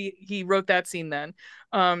be, but he wrote that scene then.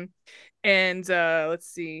 And let's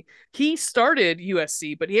see, he started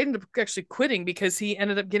USC, but he ended up actually quitting because he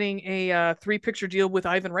ended up getting a 3-picture deal with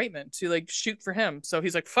Ivan Reitman to like shoot for him. So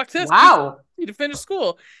he's like, "Fuck this! Wow, need to finish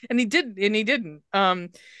school," and he did, and he didn't.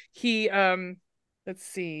 He let's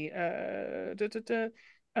see,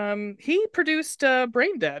 he produced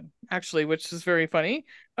Brain Dead actually, which is very funny.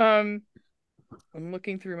 I'm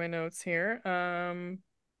looking through my notes here.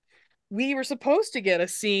 We were supposed to get a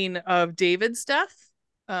scene of David's death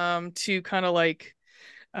to kind of like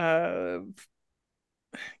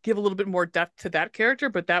give a little bit more depth to that character,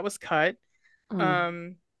 but that was cut.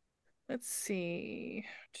 Let's see.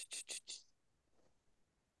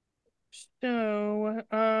 So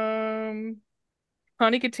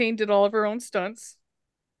Connie Katane did all of her own stunts.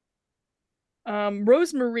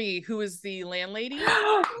 Rosemarie, who is the landlady, yay,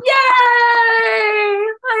 I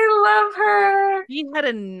love her. She had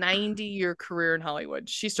a 90-year career in Hollywood.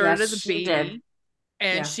 She started as a baby,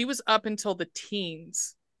 and she was up until the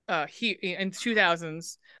teens. He in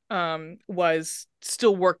 2000s was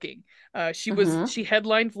still working. She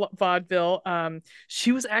headlined vaudeville.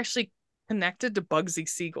 She was actually connected to Bugsy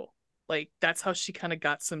Siegel. Like that's how she kind of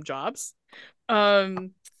got some jobs.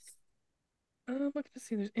 Look to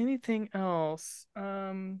see if there's anything else.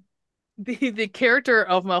 The character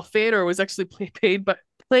of Malfador was actually played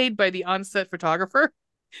by the on-set photographer.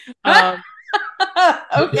 Okay.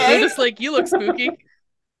 They're just like, you look spooky.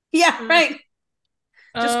 Yeah, right.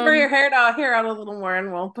 Just grow your hair out a little more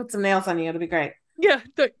and we'll put some nails on you. It'll be great. Yeah,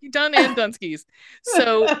 Don and Dunsky's.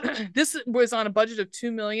 So this was on a budget of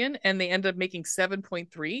 $2 million and they ended up making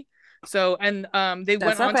 7.3. So and they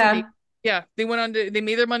That's went on bad. to make, they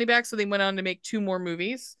made their money back, so they went on to make 2 more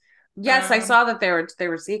movies. Yes, I saw that they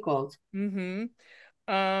were sequels. Let's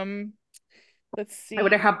see. I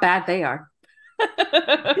wonder how bad they are.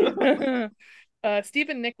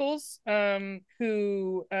 Stephen Nichols, who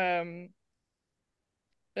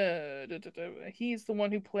he's the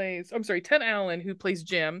one who plays, I'm sorry, Ted Allen, who plays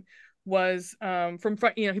Jim, was from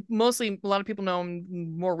mostly a lot of people know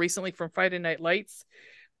him more recently from Friday Night Lights.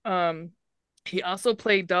 He also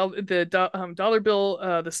played Dollar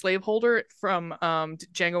Bill, the slaveholder from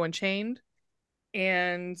Django Unchained,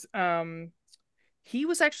 and he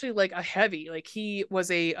was actually like a heavy, like he was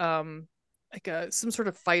a some sort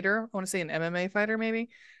of fighter. I want to say an MMA fighter, maybe.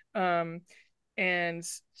 And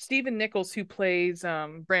Stephen Nichols, who plays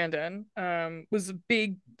Brandon, was a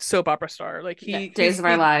big soap opera star. Like Days of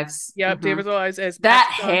Our Lives. Yeah, Days of Our Lives as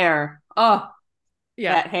that hair. Oh,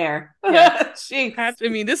 yeah, that hair. Yeah, I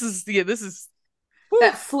mean, this is woo.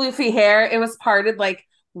 That floofy hair. It was parted like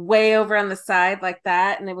way over on the side like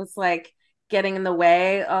that, and it was like getting in the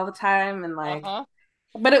way all the time, and like,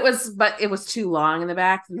 but it was too long in the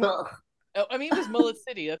back. Ugh. Oh, I mean, it was Mullet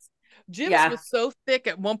City. Jim's was so thick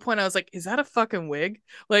at one point I was like, is that a fucking wig?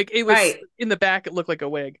 Like it was in the back, it looked like a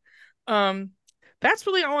wig. That's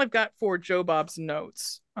really all I've got for Joe Bob's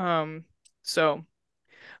notes. So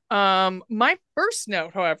my first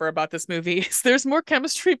note, however, about this movie is there's more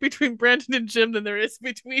chemistry between Brandon and Jim than there is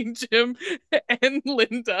between Jim and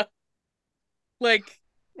Linda. Like,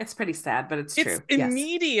 it's pretty sad, but it's true.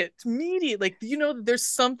 Immediate. Like, there's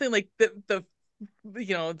something like the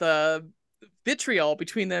vitriol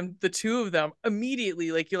between them, the two of them,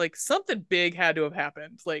 immediately, like, you're like, something big had to have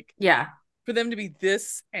happened, like, for them to be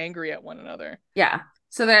this angry at one another.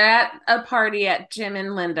 So they're at a party at Jim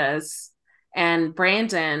and Linda's, and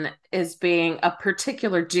Brandon is being a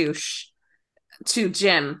particular douche to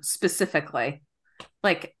Jim specifically,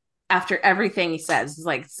 like after everything he says is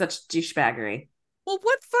like such douchebaggery. Well,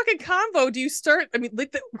 what fucking convo do you start? I mean,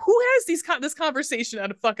 like, who has this conversation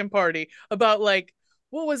at a fucking party about, like,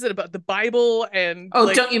 what was it about the Bible and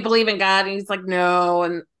like, don't you believe in God? And he's like, no.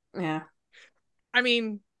 And yeah, I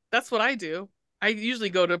mean, that's what I do. I usually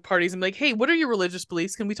go to parties and be like, hey, what are your religious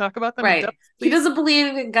beliefs? Can we talk about them? Right. He doesn't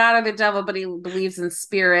believe in God or the devil, but he believes in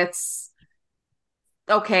spirits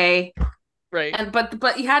okay. Right. And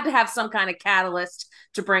but you had to have some kind of catalyst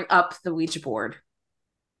to bring up the Ouija board.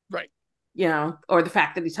 Right. You know, or the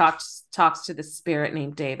fact that he talks to the spirit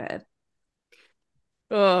named David.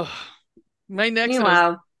 Oh, my next one is,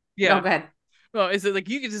 Meanwhile, no, yeah. go ahead. Well, is it like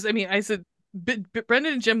you could just? I mean, I said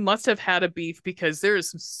Brendan and Jim must have had a beef because there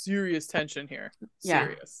is some serious tension here. Yeah.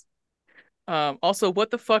 Serious. Also,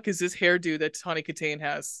 what the fuck is this hairdo that Tawny Katane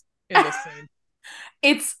has in this scene?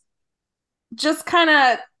 It's just kind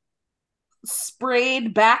of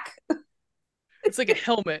sprayed back. It's like a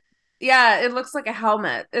helmet. Yeah, it looks like a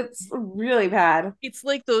helmet. It's really bad. It's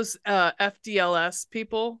like those FDLS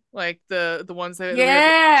people, like the ones that we have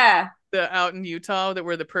Yeah. the out in Utah that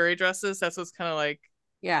wear the prairie dresses. That's what's kind of like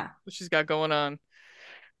Yeah. what she's got going on.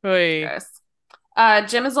 Hey. Gross.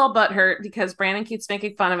 Jim is all butthurt because Brandon keeps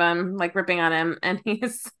making fun of him, like ripping on him, and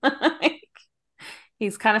he's like,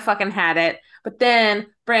 he's kind of fucking had it. But then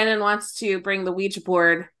Brandon wants to bring the Ouija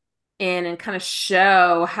board in and kind of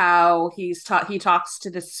show how he talks to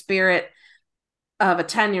the spirit of a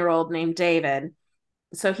 10-year-old named David.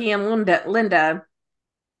 So he and Linda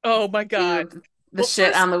Oh my god. do the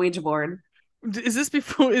shit on the Ouija board. Is this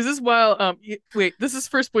before? Is this while? Wait. This is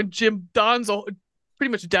first when Jim pretty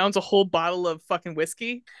much downs a whole bottle of fucking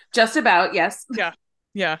whiskey. Just about, yes. Yeah,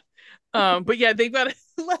 yeah. But yeah, they've got to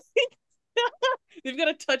like they've got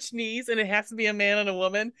to touch knees, and it has to be a man and a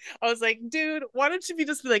woman. I was like, dude, why don't you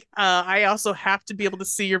just be like, I also have to be able to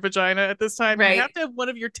see your vagina at this time. Right. You have to have one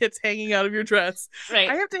of your tits hanging out of your dress. Right.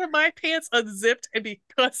 I have to have my pants unzipped and be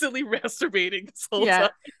constantly masturbating this whole time.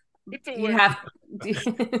 You have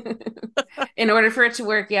in order for it to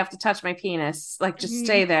work, you have to touch my penis. Like, just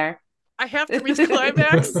stay there. I have to reach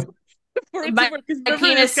climax for it to work.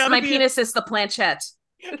 My penis is the planchette.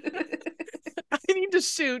 I need to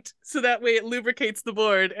shoot so that way it lubricates the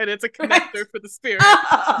board and it's a connector for the spirit.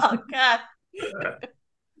 Oh god.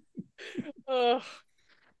 Oh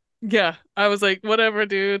yeah, I was like, whatever,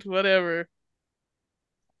 dude, whatever.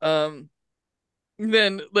 Then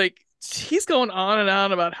like he's going on and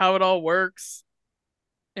on about how it all works,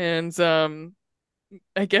 and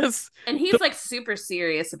I guess, and he's like super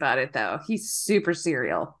serious about it though. He's super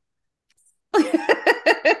serial.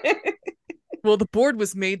 Well, the board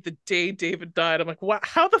was made the day David died. I'm like, wow,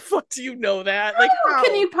 how the fuck do you know that? Like, how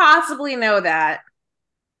can you possibly know that?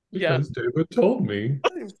 Because David told me.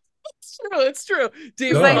 It's true.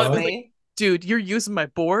 David was like, dude, you're using my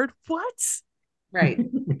board? What? Right.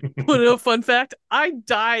 Want to know a fun fact? I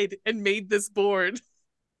died and made this board.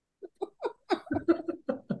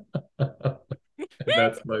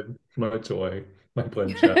 That's my joy, my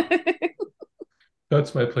planchette.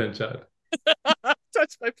 Touch my planchette.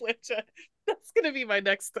 Touch my planchette. That's gonna be my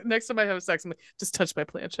next time I have sex. I'm like, just touch my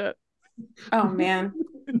planchette. Oh man.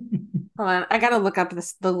 Hold on. I gotta look up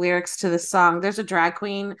the lyrics to this song. There's a drag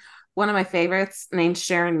queen, one of my favorites, named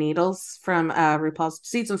Sharon Needles from RuPaul's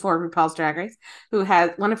season 4 RuPaul's Drag Race, who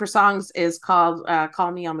has one of her songs is called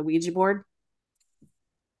Call Me on the Ouija Board.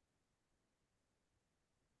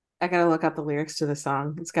 I gotta look up the lyrics to the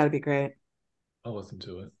song. It's gotta be great. I'll listen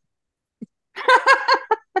to it.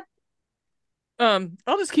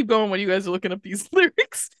 I'll just keep going while you guys are looking up these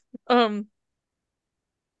lyrics. I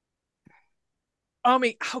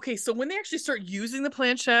mean, okay, so when they actually start using the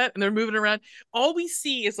planchette and they're moving around, all we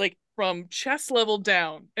see is like from chest level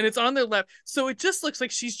down, and it's on their left. So it just looks like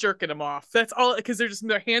she's jerking them off. That's all, because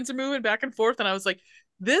their hands are moving back and forth, and I was like,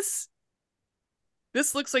 this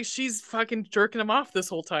looks like she's fucking jerking him off this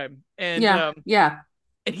whole time. And yeah.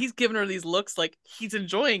 And he's giving her these looks like he's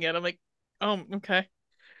enjoying it. I'm like, oh, okay.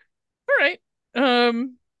 All right.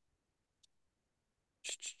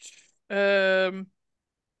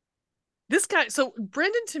 This guy, so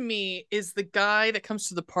Brendan to me is the guy that comes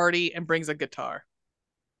to the party and brings a guitar.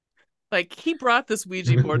 Like, he brought this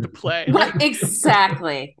Ouija board to play. Like,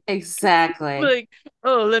 exactly. Like,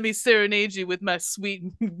 oh, let me serenade you with my sweet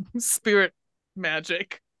spirit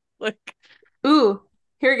magic. Like, ooh,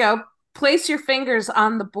 here we go. Place your fingers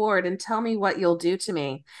on the board and tell me what you'll do to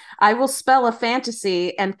me. I will spell a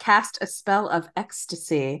fantasy and cast a spell of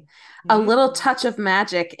ecstasy. A little touch of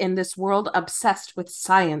magic in this world obsessed with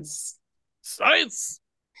science. Science!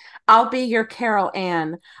 I'll be your Carol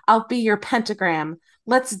Ann. I'll be your pentagram.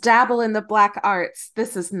 Let's dabble in the black arts.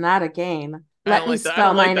 This is not a game. Let me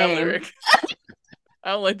spell my name.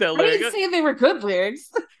 I don't like that lyric. I didn't say they were good lyrics.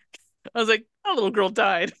 I was like, a little girl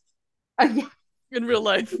died. Yeah. In real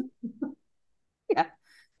life. Yeah.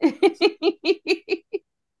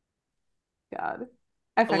 God.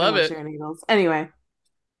 I love it. Sharon Needles. Anyway.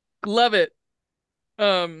 Love it.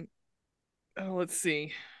 Let's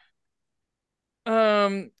see.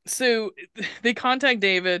 So they contact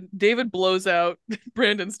David. David blows out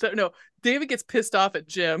Brandon's no, David gets pissed off at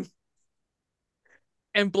Jim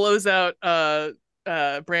and blows out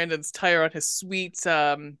Brandon's tire on his sweet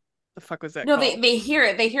the fuck was that No, called? they hear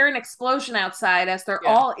it. They hear an explosion outside as they're Yeah.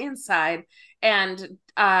 all inside, and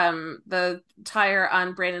the tire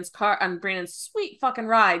on Brandon's sweet fucking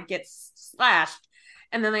ride gets slashed,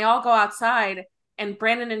 and then they all go outside, and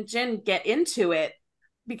Brandon and Jen get into it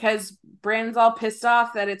because Brandon's all pissed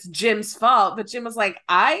off that it's Jim's fault, but Jim was like,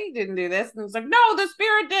 "I didn't do this," and he's like, "No, the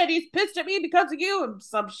spirit did. He's pissed at me because of you," and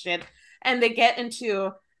some shit, and they get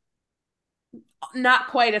into not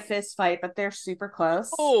quite a fist fight, but they're super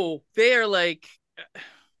close. Oh, they are like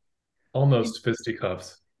Almost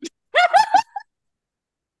fisticuffs.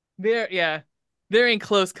 they're in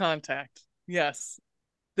close contact. Yes.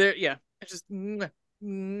 They're it's just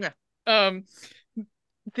um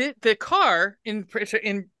the car in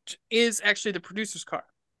is actually the producer's car.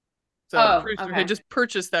 So the producer had just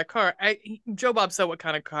purchased that car. Joe Bob said what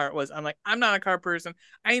kind of car it was. I'm like, I'm not a car person.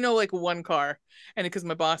 I know like one car, and because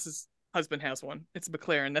my boss's husband has one, it's a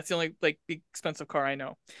McLaren. That's the only like big expensive car I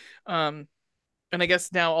know. And I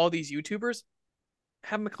guess now all these YouTubers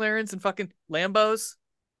have McLarens and fucking Lambos.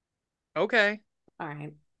 Okay, all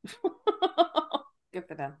right. Good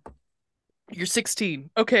for them. You're 16.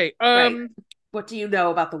 Okay. Right. What do you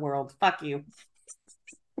know about the world? Fuck you.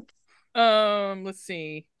 Let's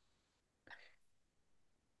see.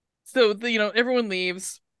 So everyone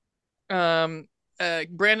leaves. Brandon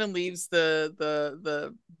leaves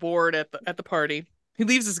the board at the party. He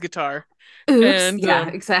leaves his guitar. Oops. And yeah,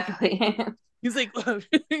 exactly. He's like, now,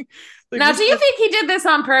 do you think he did this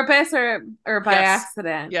on purpose or by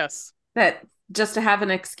accident? Yes. That just to have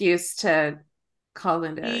an excuse to call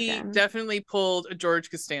Linda again. He definitely pulled a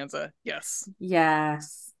George Costanza. Yes.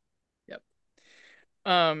 Yes. Yep.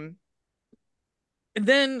 And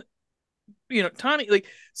then Tawny, like,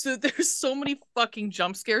 so there's so many fucking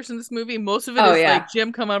jump scares in this movie. Most of it is like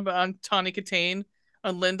Jim coming up on Tawny Katane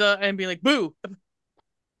on Linda and being like, boo.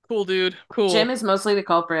 Cool, dude. Cool. Jim is mostly the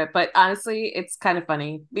culprit, but honestly, it's kind of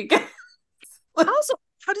funny because also,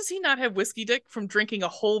 how does he not have whiskey dick from drinking a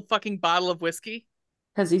whole fucking bottle of whiskey?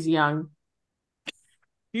 Because he's young.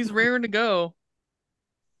 He's raring to go.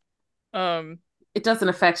 It doesn't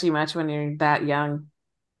affect you much when you're that young.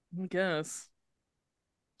 I guess.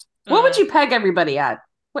 What would you peg everybody at?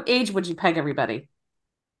 What age would you peg everybody?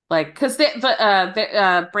 Like, because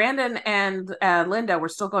Brandon and Linda were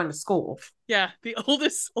still going to school. Yeah, the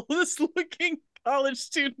oldest looking college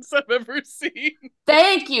students I've ever seen.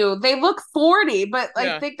 Thank you. They look 40, but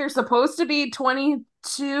I think they're supposed to be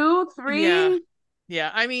 22, 3.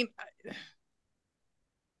 Yeah. I mean,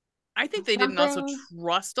 I think they didn't also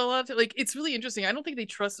trust a lot of like it's really interesting. I don't think they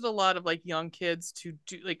trusted a lot of like young kids to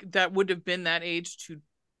do like that would have been that age to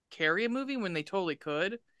carry a movie when they totally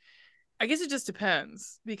could. I guess it just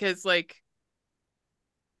depends because like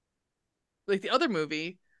the other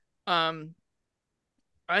movie, I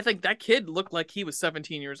think that kid looked like he was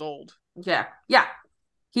 17 years old. Yeah.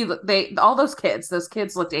 All those kids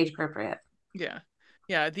looked age appropriate.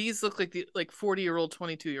 Yeah. These look like the 40-year-old,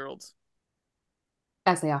 22-year-olds.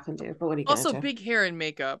 As they often do, but what do you also big hair and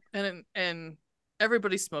makeup and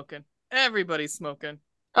everybody's smoking. Everybody's smoking.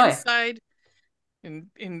 Inside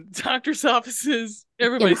in doctors' offices,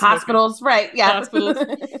 everybody's in hospitals, smoking. Right? Yeah, hospitals.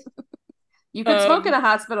 You could smoke in a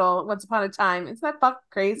hospital once upon a time. Isn't that fucking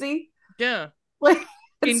crazy? Yeah, like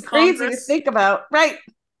it's crazy Congress. To think about, right?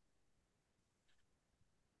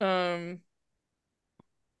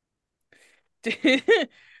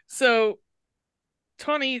 So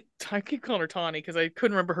Tawny, I keep calling her Tawny because I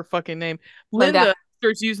couldn't remember her fucking name. Linda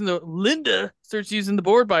starts using the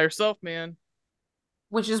board by herself, man.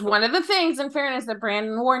 Which is one of the things, in fairness, that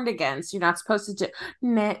Brandon warned against. You're not supposed to do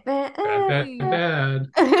bad.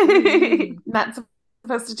 Not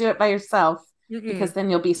supposed to do it by yourself because then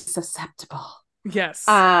you'll be susceptible. Yes.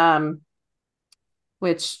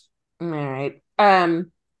 Which, all right.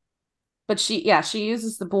 But she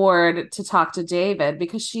uses the board to talk to David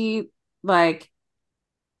because she like,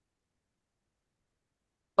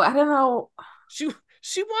 I don't know.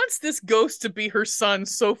 She wants this ghost to be her son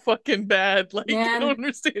so fucking bad. Like, man. I don't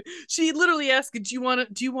understand. She literally asked, do you want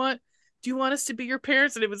us to be your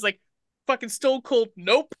parents? And it was like fucking stone cold.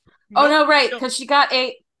 Nope. Oh no, right. Because she got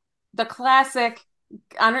the classic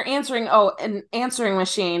on her an answering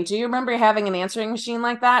machine. Do you remember having an answering machine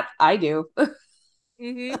like that? I do.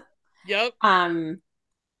 Mm-hmm. Yep.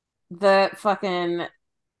 The fucking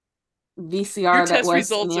VCR your test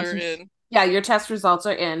results are in. Yeah, your test results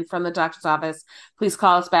are in from the doctor's office. Please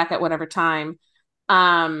call us back at whatever time.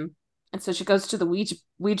 And so she goes to the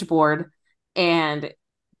Witchboard and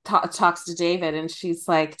talks to David, and she's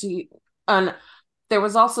like, "Do you?" And there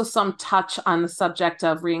was also some touch on the subject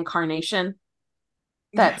of reincarnation,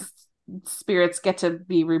 that spirits get to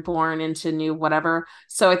be reborn into new whatever.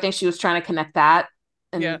 So I think she was trying to connect that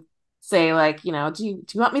and say like, do you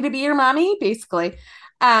want me to be your mommy, basically?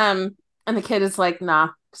 And the kid is like, nah,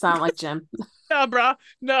 sound like Jim. Nah, bro,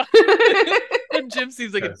 no. And Jim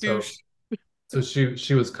seems like a douche. So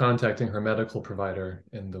she was contacting her medical provider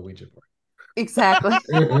in the Ouija board. Exactly.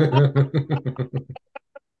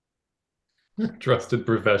 Trusted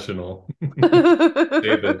professional.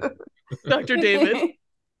 David. Dr. David.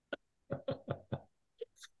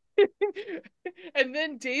 And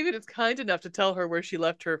then David is kind enough to tell her where she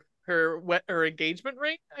left her engagement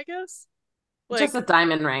ring, I guess. Just a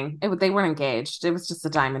diamond ring. They weren't engaged. It was just a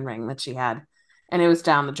diamond ring that she had, and it was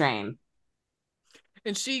down the drain.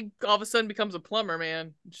 And she all of a sudden becomes a plumber,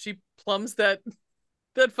 man. She plumbs that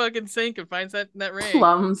fucking sink and finds that ring.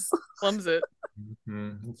 Plums it.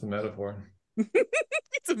 It's a metaphor.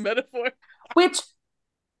 It's a metaphor. Which,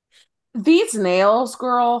 these nails,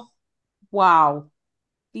 girl, wow.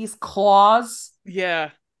 These claws.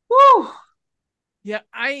 Yeah. Woo. Yeah,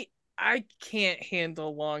 I can't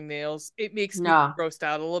handle long nails. It makes me grossed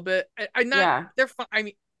out a little bit. They're fine. I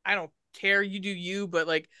mean, I don't care. You do you, but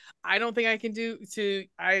like, I don't think I can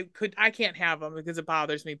I can't have them because it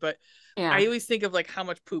bothers me. But I always think of like how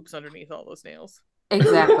much poop's underneath all those nails.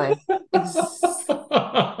 Exactly.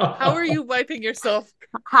 How are you wiping yourself?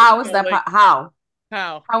 How is that? Like, how?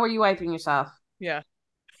 How are you wiping yourself? Yeah.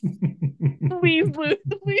 Please.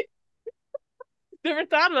 Never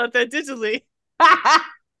thought about that digitally.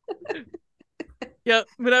 Yeah,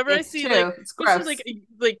 whenever I see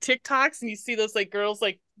like TikToks and you see those like girls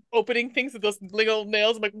like opening things with those little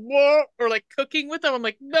nails, I'm like, whoa, or like cooking with them, I'm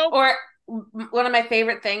like, nope. Or one of my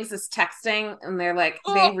favorite things is texting, and they're like,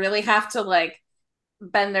 they really have to like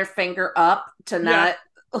bend their finger up to not.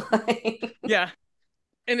 Yeah,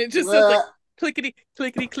 and it just says like clickety,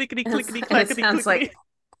 clickety, clickety, clickety, clackety, clickety. Like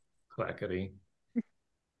clackety.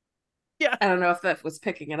 Yeah, I don't know if that was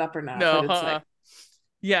picking it up or not. No, but it's like,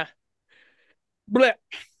 yeah. Blech.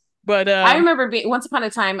 But I remember once upon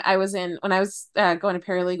a time when I was going to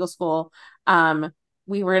paralegal school,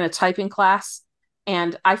 we were in a typing class,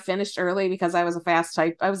 and I finished early because I was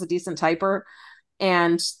a decent typer,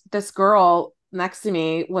 and this girl next to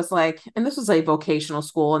me was like, and this was a vocational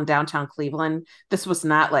school in downtown Cleveland. This was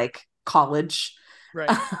not like college.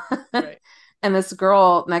 Right. Right. And this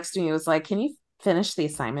girl next to me was like, "Can you finish the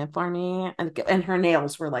assignment for me?" And her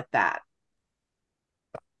nails were like that.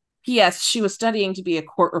 Yes, she was studying to be a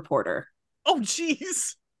court reporter. Oh,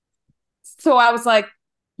 jeez. So I was like,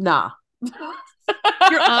 nah.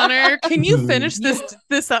 Your Honor, can you finish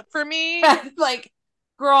this up for me? Like,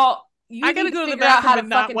 girl, I gotta go to the bathroom and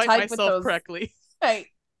not wipe myself correctly. Right.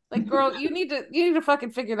 Like, girl, you need to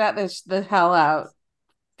fucking figure the hell out.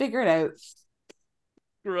 Figure it out.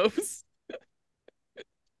 Gross.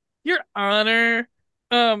 Your Honor.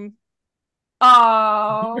 Oh.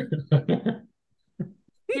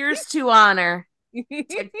 Here's to honor. To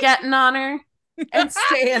get an honor and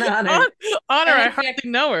stay in honor. Honor, I hardly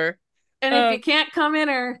know her. And if you can't come in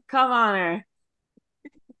her, come on her.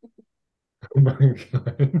 Oh my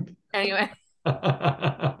God. Anyway.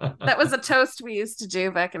 That was a toast we used to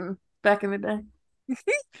do back in the day.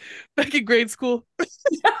 Back in grade school. It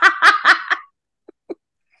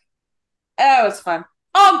was fun.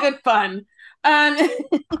 All good fun.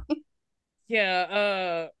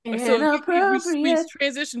 Yeah, so we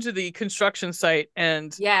transitioned to the construction site,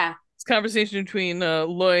 and this conversation between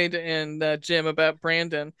Lloyd and Jim about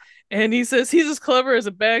Brandon, and he says he's as clever as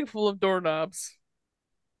a bag full of doorknobs.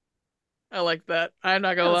 I like that. I'm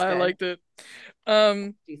not gonna lie, I liked it.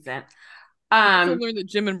 Decent. I also learned that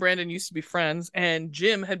Jim and Brandon used to be friends, and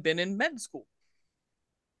Jim had been in med school.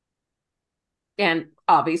 And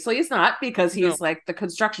obviously he's not, because he's like the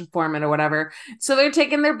construction foreman or whatever. So they're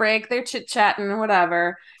taking their break, they're chit-chatting or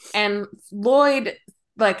whatever. And Lloyd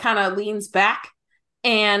like kind of leans back,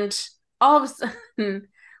 and all of a sudden,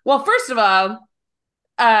 well, first of all,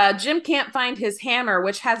 Jim can't find his hammer,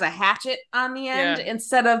 which has a hatchet on the end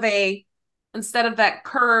instead of that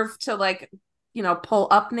curve to like, pull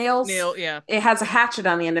up nails. It has a hatchet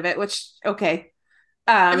on the end of it, which okay.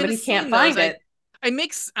 But he can't find it. It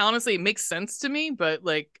makes sense to me, but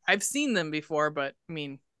like I've seen them before, but I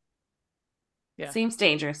mean, yeah, seems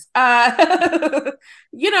dangerous. You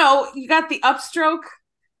got the upstroke,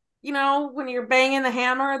 when you're banging the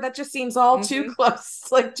hammer, that just seems all too close,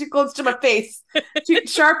 like too close to my face. Too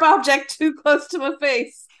sharp object, too close to my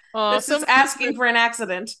face. This is asking for an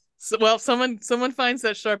accident. Well, someone finds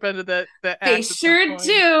that sharp end of that they sure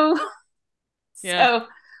do. Yeah.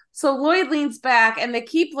 So Lloyd leans back, and the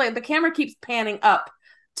camera keeps panning up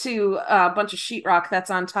to a bunch of sheetrock that's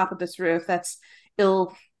on top of this roof that's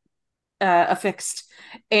ill affixed,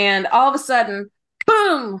 and all of a sudden,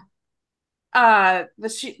 boom! The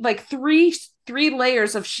sheet, like three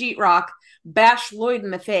layers of sheetrock bash Lloyd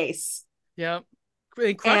in the face. Yep.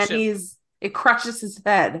 They crush And him. it crushes his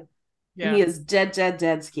head. Yeah. And he is dead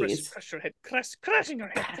skis. Crush your head. Crushing your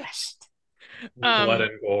head. Crushed. Blood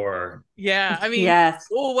and gore. Yeah, I mean, yes.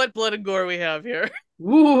 Oh, what blood and gore we have here.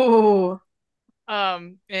 Ooh.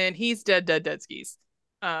 And he's dead skis.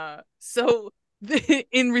 So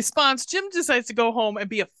in response, Jim decides to go home and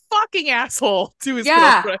be a fucking asshole to his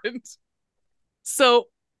girlfriend. So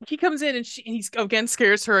he comes in and he again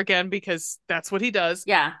scares her again because that's what he does.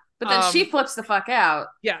 Yeah. But then she flips the fuck out.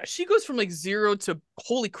 Yeah, she goes from like 0 to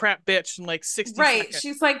holy crap bitch in like 60 seconds. Right.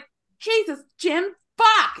 She's like, Jesus, Jim,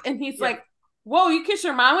 fuck. And he's like, whoa, you kiss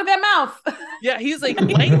your mom with that mouth. Yeah, he's like,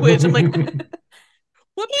 language. I'm like,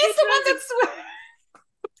 what? He's the one that's what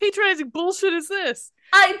patronizing bullshit is this?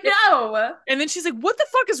 I know. And then she's like, what the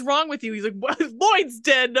fuck is wrong with you? He's like, Lloyd's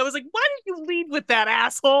dead. And I was like, why did you lead with that,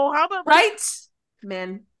 asshole? How about right?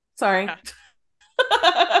 Men. Sorry. Yeah.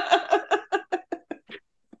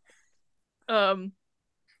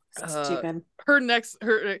 Stupid.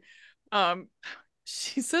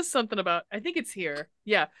 She says something about, I think it's here.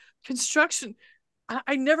 Yeah. Construction.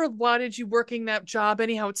 I never wanted you working that job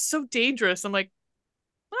anyhow. It's so dangerous. I'm like,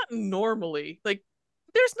 not normally. Like,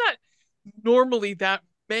 there's not normally that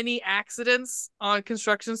many accidents on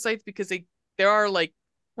construction sites because there are like,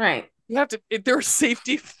 right. You have to, there are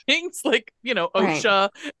safety things like, OSHA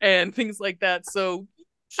and things like that. So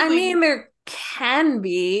I mean, there can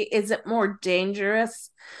be. Is it more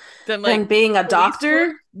dangerous than being a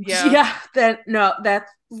doctor? Yeah.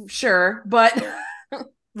 That's sure. But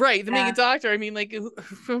right, being a doctor, I mean, like,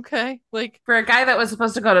 okay, like for a guy that was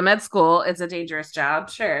supposed to go to med school, it's a dangerous job,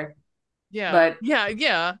 sure. Yeah, but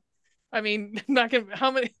yeah. I mean, not gonna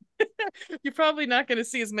how many. You're probably not going to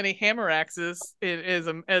see as many hammer axes as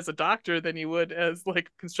a doctor than you would as like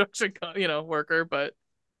a construction worker. But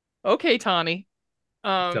okay, Tawny.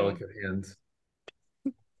 Delicate hands.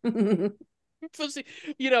 I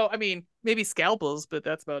mean, maybe scalpels, but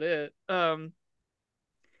that's about it.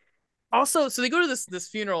 Also, so they go to this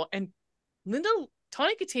funeral, and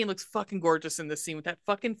Tawny Katane looks fucking gorgeous in this scene with that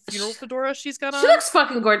fucking funeral fedora she's got on. She looks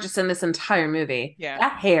fucking gorgeous in this entire movie. Yeah.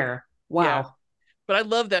 That hair. Wow. Yeah. But I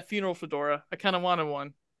love that funeral fedora. I kind of wanted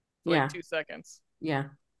one for like 2 seconds. Yeah.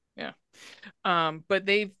 Yeah. But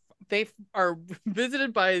they are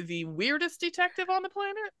visited by the weirdest detective on the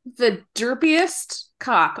planet. The derpiest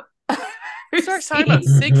cop. He starts talking about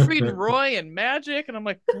Siegfried and Roy and magic, and I'm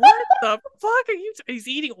like, what the fuck are you? He's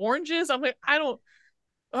eating oranges. I'm like, I don't.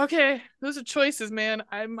 Okay, those are choices, man.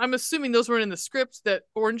 I'm assuming those weren't in the script, that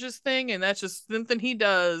oranges thing, and that's just something he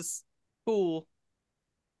does. Cool.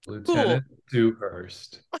 Lieutenant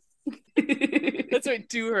Dewhurst. That's right,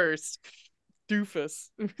 Dewhurst. Doofus.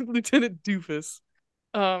 Lieutenant Doofus.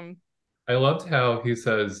 I loved how he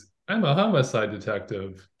says, I'm a homicide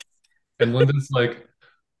detective. And Linda's like,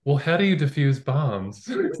 well, how do you defuse bombs?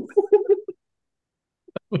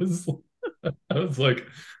 I was like,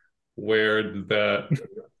 where did that?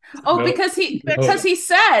 Oh, because he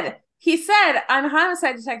said I'm a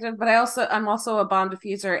homicide detective, but I'm also a bomb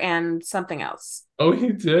diffuser and something else. Oh,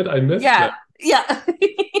 he did? I missed that. Yeah.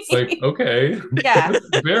 It's like, okay. Yeah.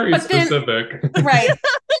 Very specific. Right.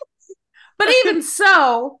 But even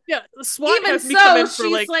so, yeah, the SWAT even so,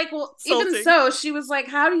 she's like, well, insulting. Even so, she was like,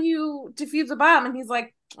 how do you defuse a bomb? And he's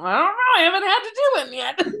like, I don't know, I haven't had to do it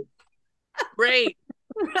yet. Great.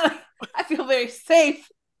 I feel very safe.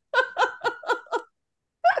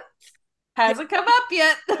 Hasn't come up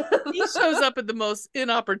yet. He shows up at the most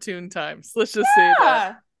inopportune times. Let's just say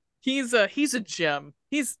that. He's a gem.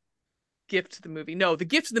 He's gift to the movie. No, the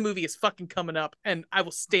gift to the movie is fucking coming up, and I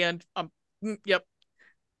will stand. Yep.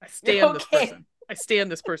 I stand this person. I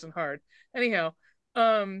stand this person hard. Anyhow,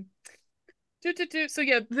 so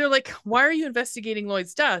yeah, they're like, why are you investigating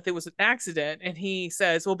Lloyd's death? It was an accident. And he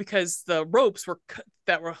says, well, because the ropes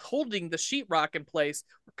that were holding the sheetrock in place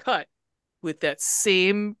were cut with that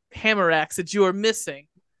same hammer axe that you are missing.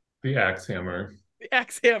 The axe hammer. The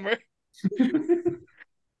axe hammer.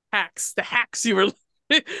 Hacks. The hacks you were.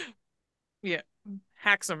 Yeah.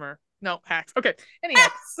 Hacksamer. No, hacks. Okay. Anyhow.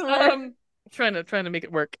 Trying to make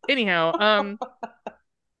it work. Anyhow,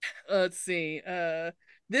 let's see.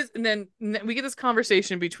 This, and then we get this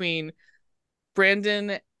conversation between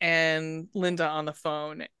Brandon and Linda on the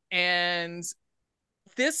phone, and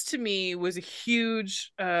this to me was a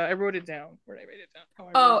huge. I wrote it down. Where did I write it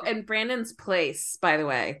down? And Brandon's place, by the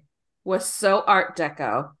way. was so Art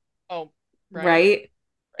Deco. Oh, right. Right?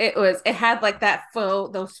 It had like that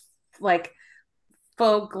faux those like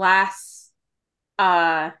faux glass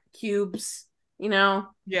cubes,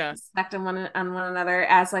 Yeah. stacked on one another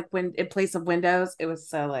as like when in place of windows. It was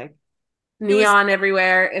so like It was neon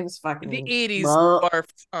everywhere. It was the fucking 80s well,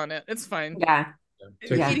 barfed on it. It's fine. yeah. The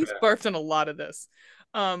Takes Yeah. you 80s back. barfed on a lot of this.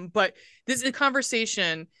 But this is a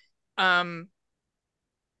conversation. Um,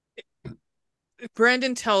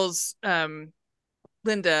 Brandon tells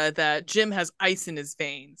Linda that Jim has ice in his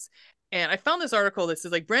veins. And I found this article that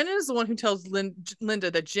says like Brandon is the one who tells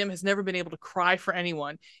Linda that Jim has never been able to cry for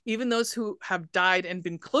anyone, even those who have died and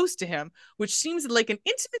been close to him, which seems like an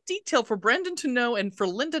intimate detail for Brandon to know and for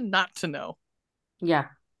Linda not to know. Yeah.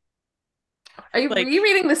 Were Like you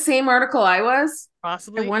reading the same article I was? I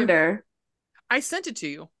possibly wonder. I sent it to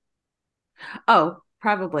you. Oh,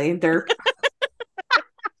 probably. Derp.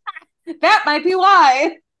 That might be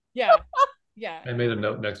why. Yeah. Yeah. I made a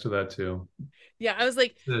note next to that too. Yeah. I was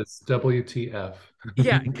like, It's WTF.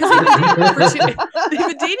 yeah, because they've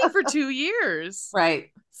been dating for 2 years. Right.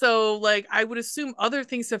 So like I would assume other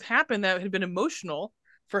things have happened that had been emotional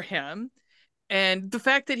for him. And the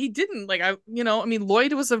fact that he didn't, like I mean,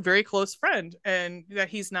 Lloyd was a very close friend and that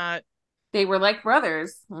he's not. They were like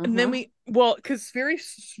brothers. And then Mm-hmm. because very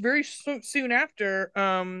soon after,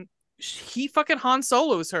 he fucking Han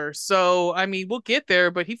Solos her. So I mean, we'll get there,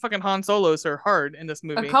 but he fucking Han Solos her hard in this A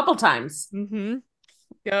movie. couple times. Mm-hmm.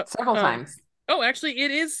 Yep. Several times. Oh, actually, it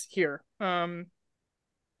is here.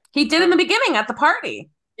 He did in the beginning at the party.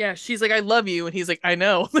 Yeah, she's like, "I love you," and he's like, "I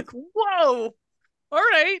know." I'm like, whoa. All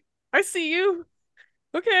right, I see you.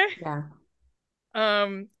 Okay. Yeah.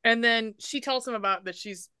 And then she tells him about that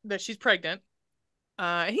she's pregnant.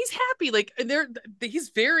 And he's happy. Like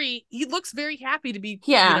he looks very happy to be,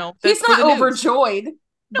 Yeah. that He's for not the news. overjoyed,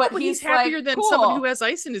 No, but but he's he's like, happier than someone who cool. has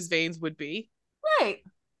ice in his veins would be. Right.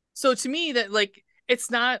 So to me, that like it's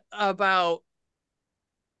not about.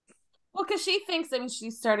 Well, because she thinks, I mean,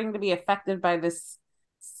 she's starting to be affected by this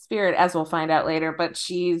spirit, as we'll find out later, but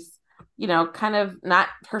she's, kind of not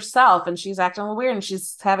herself and she's acting a little weird and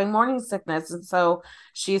she's having morning sickness. And so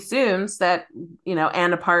she assumes that,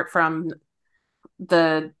 and apart from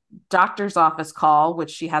the doctor's office call,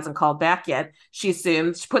 which she hasn't called back yet, she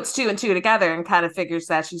assumes, she puts two and two together and kind of figures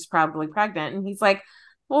that she's probably pregnant. And he's like,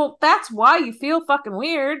 well, that's why you feel fucking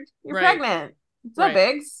weird. You're Right, pregnant. It's no right,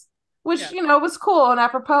 bigs. Which, yeah, was cool and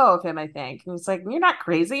apropos of him, I think. And he's like, you're not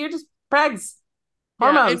crazy. You're just pregs. yeah,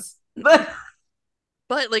 and Hormones.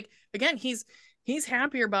 but like again, he's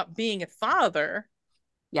happier about being a father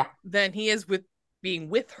Yeah. than he is with being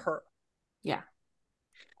with her. Yeah.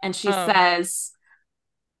 And she Um, says,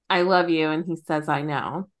 I love you. And he says, I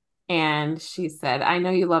know. And she said, I know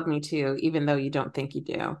you love me too, even though you don't think you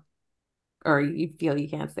do. Or you feel you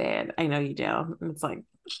can't say it. I know you do. And it's like,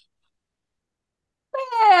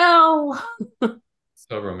 well,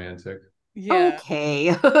 So romantic. yeah.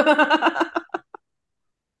 okay.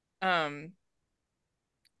 Um,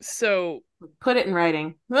 so Put it in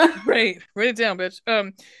writing. right, write it down, bitch.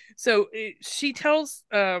 So she tells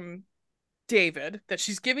David that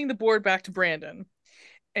she's giving the board back to Brandon,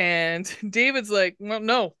 and David's like, well,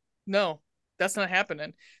 no, no, that's not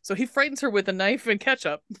happening. So he frightens her with a knife and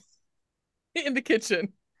ketchup in the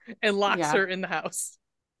kitchen and locks Yeah. her in the house.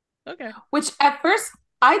 Okay. Which at first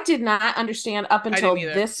I did not understand up I didn't until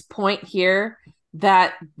either. this point here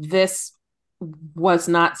that this was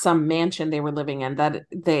not some mansion they were living in, that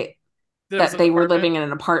There was an they were apartment. living in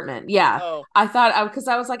an apartment. Yeah. Oh, I thought, because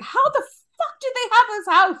I was like, how the fuck did they have this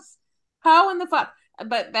house? How in the fuck?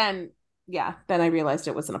 But then, yeah, then I realized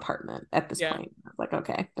it was an apartment at this yeah. point. I was like,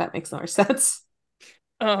 okay, that makes more sense.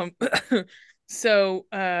 Um, so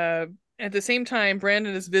at the same time,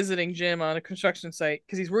 Brandon is visiting Jim on a construction site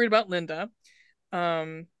because he's worried about Linda.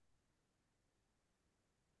 Um,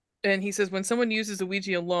 and he says when someone uses a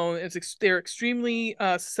Ouija alone, they're extremely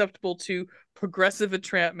susceptible to progressive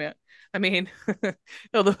entrapment. I mean,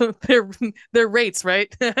 their rates,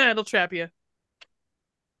 right? It'll trap you.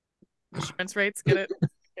 Insurance rates, get it?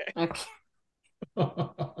 Okay. Okay.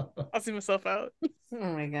 I'll see myself out. Oh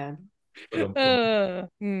my god.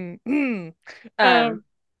 Mm, mm. Um,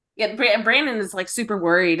 yeah, Brandon is like super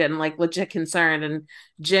worried and like legit concerned, and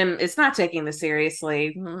Jim is not taking this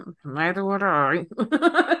seriously. Neither would I.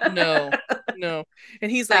 No, no.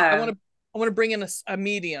 And he's like, I want to bring in a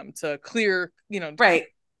medium to clear, Right,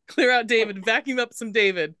 clear out David, vacuum up some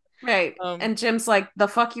David. right. And Jim's like, the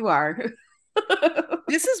fuck you are.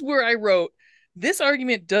 This is where I wrote, this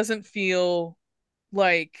argument doesn't feel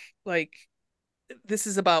like this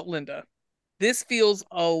is about Linda. This feels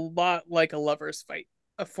a lot like a lover's fight.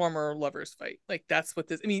 a former lovers fight. Like that's what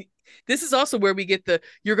this. I mean, this is also where we get the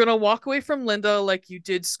you're gonna walk away from Linda like you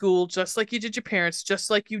did school, just like you did your parents, just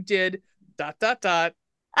like you did dot dot dot.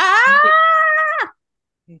 Ah.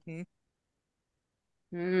 Mm-hmm.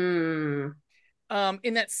 Hmm.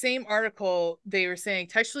 In that same article, they were saying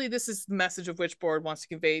textually, this is the message of Witchboard wants to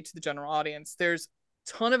convey to the general audience. There's a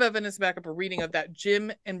ton of evidence to back up a reading of that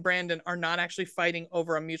Jim and Brandon are not actually fighting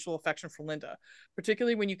over a mutual affection for Linda,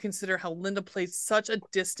 particularly when you consider how Linda plays such a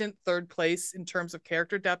distant third place in terms of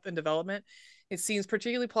character depth and development. It seems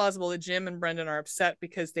particularly plausible that Jim and Brendan are upset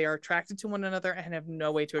because they are attracted to one another and have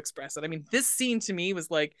no way to express it. I mean, this scene to me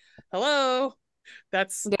was like, hello.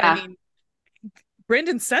 That's, yeah. I mean,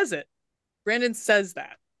 Brendan says it. Brandon says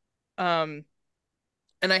that. And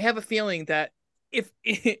I have a feeling that if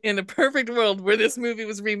in a perfect world where this movie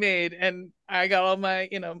was remade and I got all my,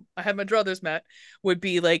 I had my druthers met, would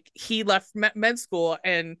be like he left med school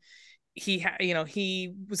and he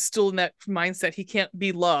was still in that mindset he can't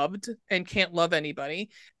be loved and can't love anybody.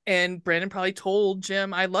 And Brandon probably told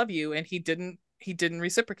Jim, I love you. And he didn't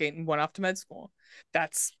reciprocate and went off to med school.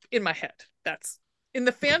 That's in my head. That's in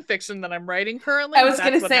the fan fiction that I'm writing currently. I was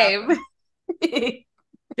going to say.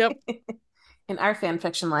 Yep. In our fan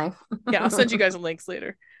fiction life. Yeah, I'll send you guys links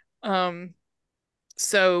later.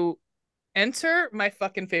 So enter my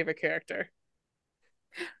fucking favorite character.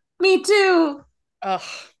 Me too.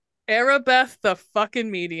 Arabeth the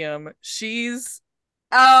fucking medium. She's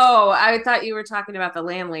I thought you were talking about the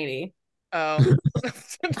landlady. Oh.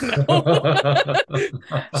 No.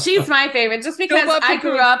 She's my favorite just because I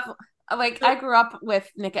grew up with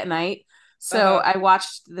Nick at Night. So I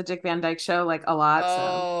watched the Dick Van Dyke Show like a lot.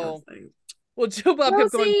 So well, Joe Bob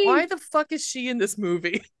kept going, why the fuck is she in this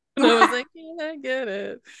movie? And I was like, yeah, I get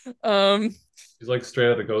it. She's like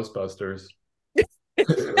straight out of Ghostbusters.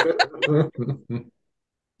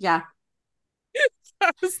 Yeah.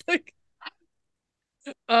 I was like,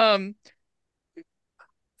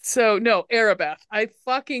 so no, Arabeth. I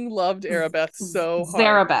fucking loved Arabeth so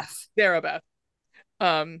hard. Zarabeth.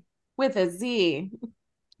 With a Z.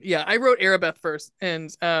 Yeah, I wrote Arabeth first, and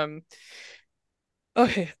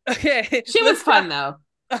okay. She was fun though.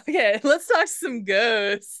 Okay, let's talk some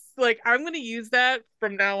ghosts. Like I'm gonna use that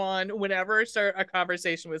from now on whenever I start a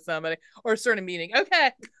conversation with somebody or start a meeting.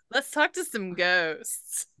 Okay, let's talk to some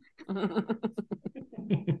ghosts.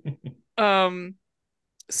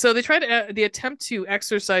 So they try to the attempt to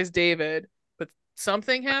exorcise David, but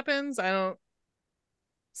something happens.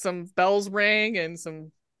 Some bells rang and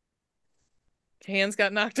some hands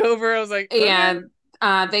got knocked over. I was like, okay. And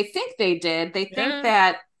they think they did. They think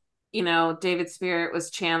that David's spirit was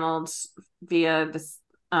channeled via this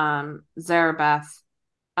Zarabeth.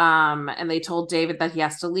 And they told David that he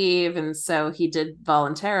has to leave, and so he did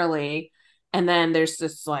voluntarily. And then there's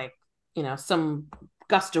this some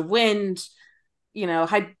gust of wind,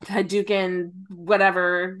 Hadouken,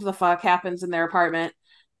 whatever the fuck happens in their apartment.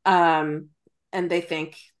 And they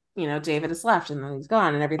think, David has left and then he's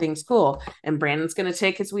gone and everything's cool. And Brandon's going to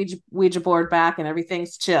take his Ouija board back and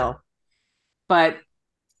everything's chill. But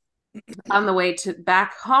on the way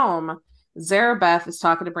back home, Zarabeth is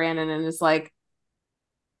talking to Brandon and is like,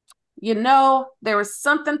 there was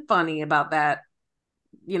something funny about that.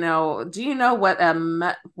 Do you know what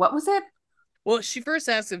was it? Well, she first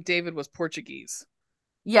asked if David was Portuguese.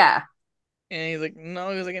 Yeah. And he's like,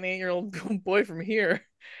 no, he was like an 8-year-old boy from here.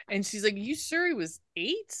 And she's like, you sure he was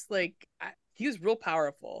 8? Like, he was real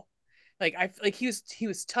powerful. Like, he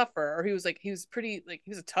was tougher, or he was pretty, like,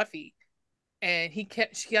 he was a toughie. And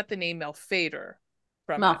she got the name Malfader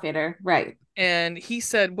from Malfader, right. And he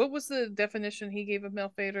said, what was the definition he gave of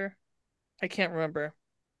Malfader? I can't remember.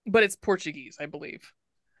 But it's Portuguese, I believe.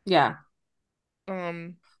 Yeah.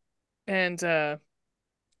 And so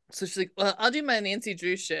she's like, well, I'll do my Nancy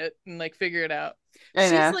Drew shit and like figure it out.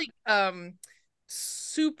 She's like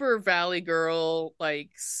super Valley girl, like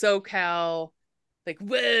SoCal, like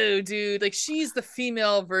whoa, dude. Like she's the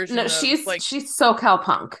female version. No, she's SoCal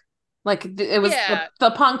punk. Like it was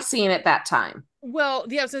the punk scene at that time. Well,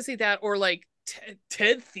 yeah, I was gonna say that, or like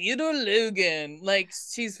Ted Theodore Logan. Like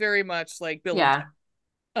she's very much like Bill. Yeah.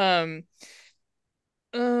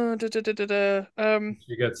 She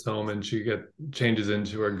gets home and she changes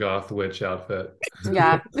into her goth witch outfit.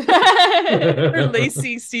 Yeah. Her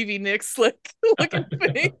lacy Stevie Nicks looking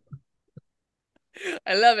thing.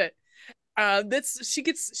 I love it. She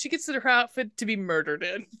gets her outfit to be murdered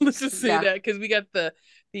in. Let's just say that, because we got the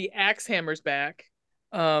axe hammers back.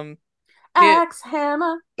 Axe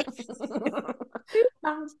hammer.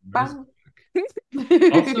 Also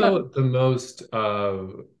the most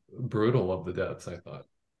brutal of the deaths, I thought.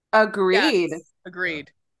 Agreed. Yes,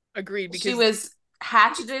 agreed. Because she was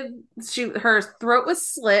hatcheted. Her throat was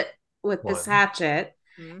slit with this hatchet,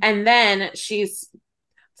 and then she's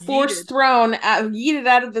thrown out, yeeted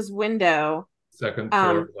out of this window. Second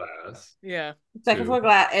floor glass. Yeah. Second floor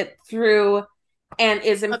glass. It through and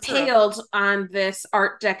is impaled on this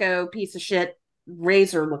Art Deco piece of shit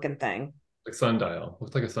razor looking thing. Like sundial.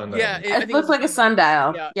 Looks like a sundial. Yeah, it looks like a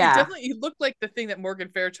sundial. Yeah. It looked like the thing that Morgan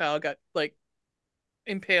Fairchild got like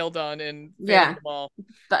impaled on in Phantom of the Mall.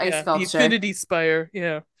 The ice sculpture. The Infinity Spire.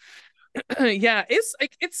 Yeah. Yeah, it's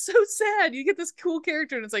like it's so sad. You get this cool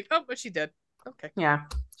character and it's like, oh, but she dead. Okay. Yeah.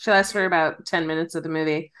 She lasts for about 10 minutes of the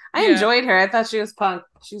movie. I enjoyed her. I thought she was punk.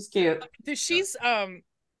 She was cute. She's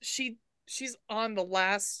she's on the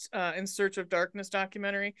last In Search of Darkness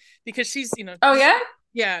documentary because she's, you know. Oh yeah?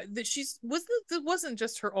 Yeah, that wasn't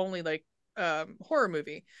just her only like horror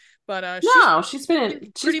movie, but she's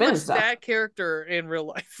been pretty much that character in real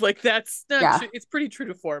life. Like that's not it's pretty true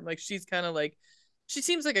to form. Like she's kind of like, she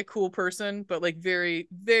seems like a cool person, but like very,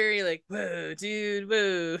 very like, whoa, dude,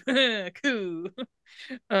 whoa, cool.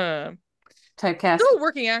 Typecast. Still a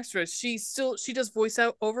working actress. She does voice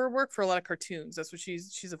over work for a lot of cartoons. That's what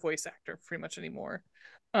she's a voice actor pretty much anymore.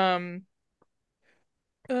 Dream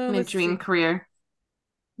career.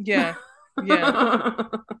 Yeah. Yeah.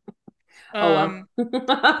 Oh well.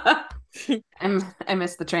 I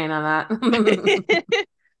missed the train on that.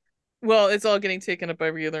 Well, it's all getting taken up by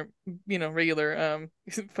regular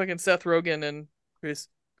fucking Seth Rogen and Chris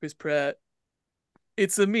Pratt.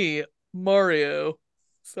 It's a me, Mario.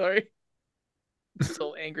 Sorry. I'm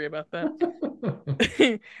so angry about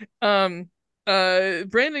that.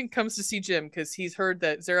 Brandon comes to see Jim because he's heard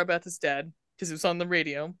that Zarabeth is dead because it was on the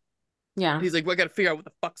radio. Yeah. And he's like, well, I gotta figure out what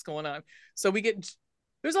the fuck's going on. So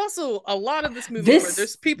there's also a lot of this movie where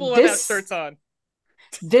there's people without shirts on.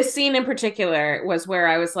 This scene in particular was where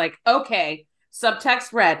I was like, okay,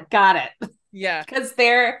 subtext read, got it. Yeah. Because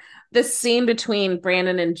this scene between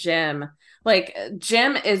Brandon and Jim, like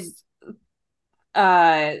Jim is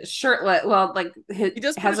shirtless, well, like he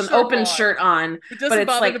has an open shirt on, but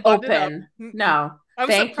it's like open. No.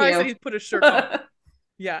 I'm surprised that he put a shirt on.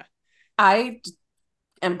 Yeah. I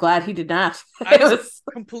am glad he did not. I was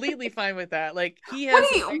completely fine with that. Like he has.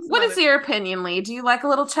 What is your opinion, Lee? Do you like a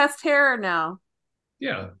little chest hair or no?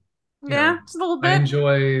 Yeah. Yeah, just a little bit.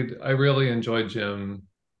 I really enjoyed Jim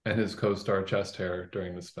and his co-star chest hair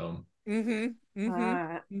during this film. When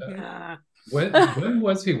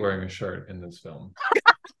was he wearing a shirt in this film?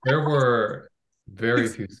 There were very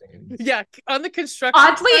few scenes. Yeah, on the construction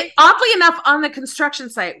oddly enough, on the construction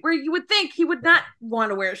site, where you would think he would not want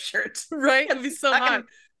to wear a shirt. Right? It'd be so hot.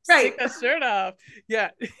 Right. Take that shirt off. Yeah.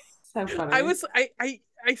 So funny.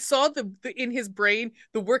 I saw the in his brain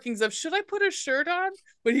the workings of, should I put a shirt on?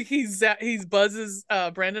 But he buzzes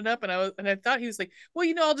Brandon up, and I thought he was like, well,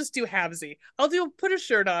 I'll just do halvesy. Put a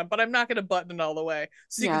shirt on, but I'm not gonna button it all the way,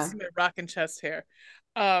 so you can see my rockin' chest hair.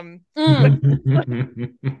 The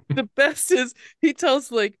best is he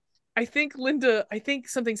tells like, I think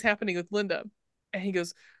something's happening with Linda, and he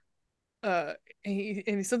goes, and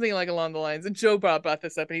he's something like along the lines, and Joe brought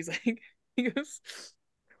this up, and he's like, he goes,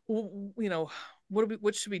 well,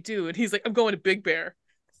 what should we do? And he's like, I'm going to Big Bear.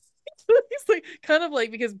 He's like, kind of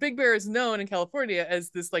like, because Big Bear is known in California as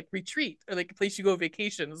this like retreat or like a place you go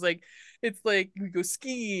vacation. It's like we go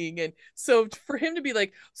skiing. And so for him to be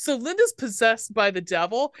like, so Linda's possessed by the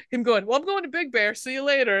devil, him going, well, I'm going to Big Bear, see you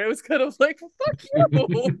later. It was kind of like, well, fuck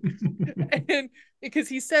you. And because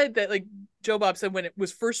he said that, like Joe Bob said, when it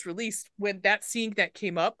was first released, when that scene that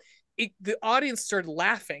came up, the audience started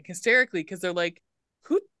laughing hysterically because they're like,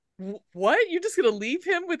 what? You're just gonna leave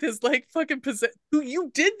him with his like fucking who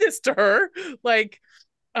you did this to her? Like,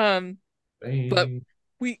 but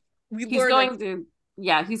we he's going to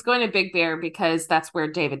he's going to Big Bear because that's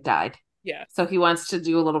where David died. Yeah. So he wants to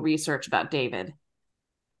do a little research about David.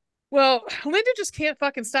 Well, Linda just can't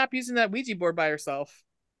fucking stop using that Ouija board by herself.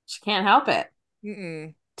 She can't help it.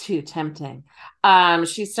 Too tempting.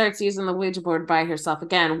 She starts using the Ouija board by herself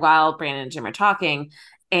again while Brandon and Jim are talking,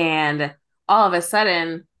 and all of a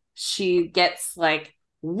sudden she gets like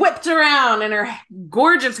whipped around and her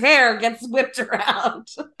gorgeous hair gets whipped around.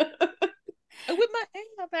 I whip my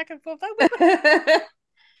hair back and forth.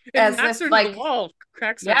 As if like the wall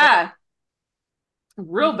cracks. Yeah.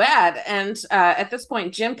 Real bad. And at this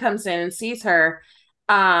point Jim comes in and sees her,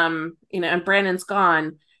 and Brandon's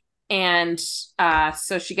gone. And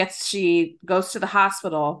so she goes to the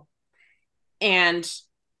hospital, and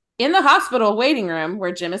in the hospital waiting room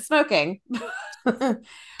where Jim is smoking,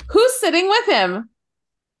 who's sitting with him?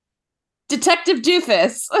 Detective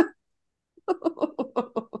Doofus.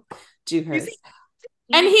 Doofus.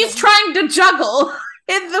 And he's trying to juggle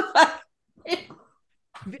in the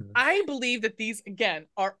I believe that these, again,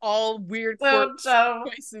 are all weird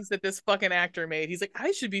choices that this fucking actor made. He's like,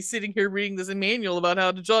 I should be sitting here reading this manual about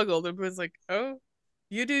how to juggle. And everyone's like, oh,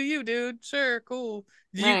 you do you, dude. Sure, cool.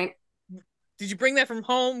 Did you bring that from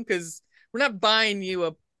home? Because we're not buying you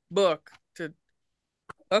a book to.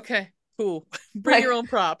 Okay, cool. Bring your own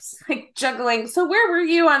props. Like juggling. So where were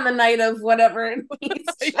you on the night of whatever he's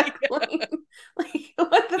juggling? Like,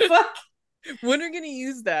 what the fuck? When are we gonna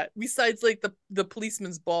use that besides like the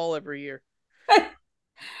policeman's ball every year?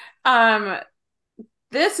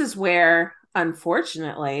 This is where,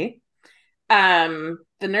 unfortunately, the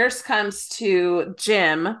nurse comes to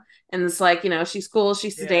Jim and it's like, she's cool,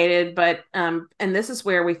 she's sedated, but and this is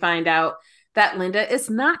where we find out that Linda is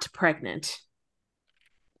not pregnant.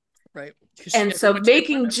 Right. And so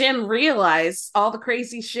making Jim realize all the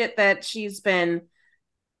crazy shit that she's been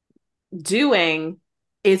doing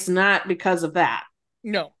is not because of that.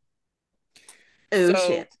 No. Oh, so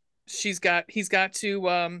shit. He's got to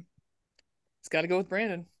go with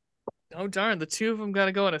Brandon. Oh darn, the two of them got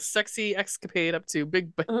to go on a sexy escapade up to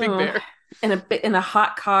Big Bear in a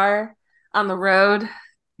hot car on the road.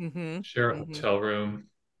 Share a hotel room.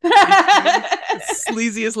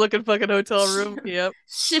 Sleaziest looking fucking hotel room. Yep.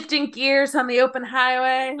 Shifting gears on the open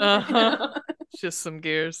highway. Just some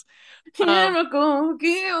gears. Chemical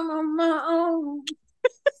gear on my own.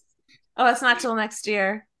 Oh, it's not till next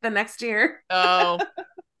year. The next year. Oh.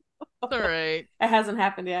 All right. It hasn't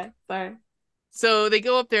happened yet. Sorry. So they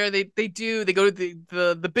go up there. They go to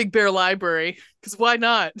the Big Bear Library because why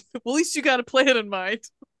not? Well, at least you got a plan in mind.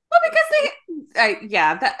 Well, because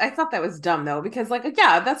I thought that was dumb though, because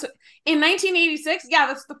that's in 1986. Yeah,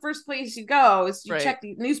 that's the first place you go is you check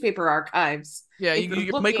the newspaper archives. Yeah, you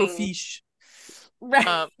get microfiche.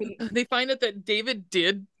 Right. They find out that David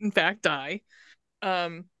did in fact die.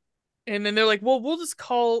 And then they're like, well, we'll just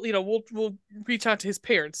call, we'll reach out to his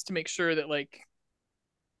parents to make sure that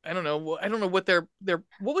I don't know what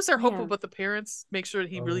what was their hope about the parents? Make sure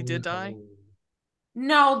that he really did die.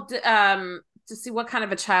 No, to see what kind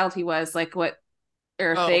of a child he was, like what,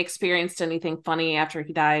 or if they experienced anything funny after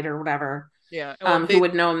he died or whatever. Yeah. Who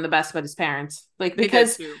would know him the best but his parents? Like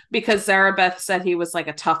because Zara Beth said he was like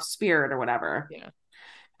a tough spirit or whatever. Yeah.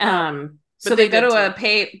 So they go to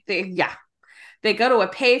they go to a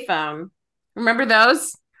payphone. Remember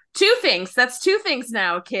those? Two things. That's two things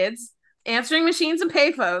now, kids. Answering machines and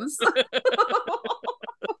payphones.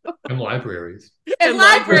 And libraries. And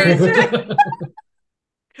libraries.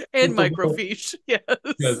 And microfiche. Yes.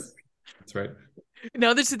 That's right.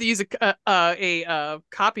 Now this is to use a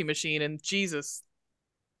copy machine, and Jesus,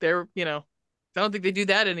 they're I don't think they do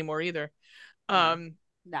that anymore either. Nah.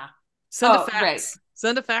 Send a fax. Right.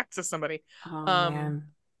 Send a fax to somebody. Oh man.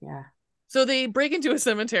 Yeah. So they break into a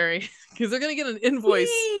cemetery because they're gonna get an invoice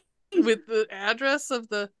with the address of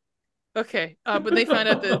the. Okay, but they find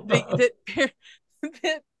out that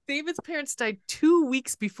David's parents died 2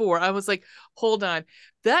 weeks before. I was like, hold on,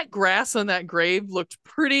 that grass on that grave looked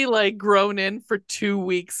pretty grown in for 2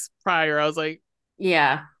 weeks prior. I was like,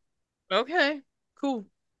 yeah, okay, cool.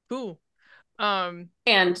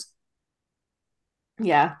 And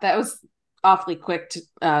yeah, that was awfully quick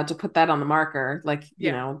to put that on the marker.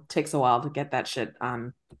 Takes a while to get that shit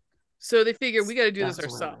on. So they figure we got to do this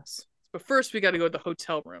ourselves, but first we got to go to the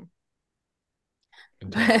hotel room.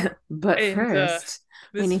 But first,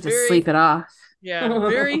 we need to sleep it off. Yeah,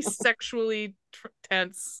 very sexually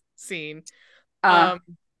tense scene.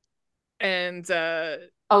 And a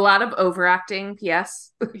lot of overacting.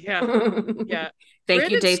 Yes. Yeah. Thank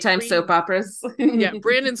you, daytime soap operas. Yeah,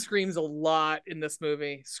 Brandon screams a lot in this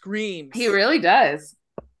movie. Screams. He really does.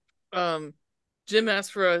 Jim asks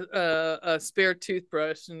for a spare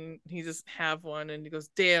toothbrush, and he doesn't have one, and he goes,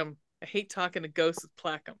 "Damn, I hate talking to ghosts with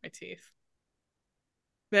plaque on my teeth."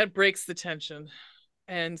 That breaks the tension.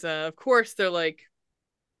 And of course they're like,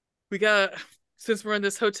 since we're in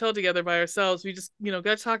this hotel together by ourselves, we just,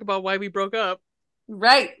 gotta talk about why we broke up.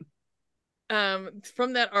 Right.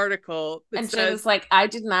 From that article. And Jim's like, I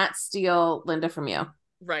did not steal Linda from you.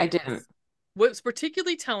 Right. I didn't. What's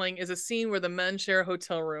particularly telling is a scene where the men share a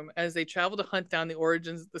hotel room as they travel to hunt down the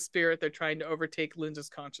origins of the spirit they're trying to overtake Linda's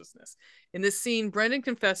consciousness. In this scene, Brendan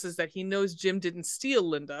confesses that he knows Jim didn't steal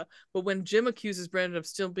Linda, but when Jim accuses Brendan of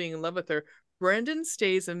still being in love with her, Brendan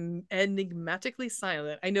stays enigmatically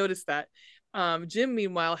silent. I noticed that. Jim,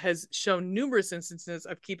 meanwhile, has shown numerous instances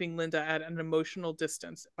of keeping Linda at an emotional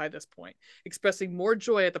distance by this point, expressing more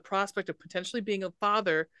joy at the prospect of potentially being a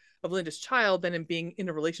father of Linda's child than in being in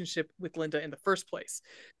a relationship with Linda in the first place.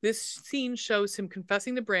 This scene shows him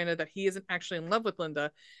confessing to Brandon that he isn't actually in love with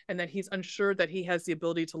Linda and that he's unsure that he has the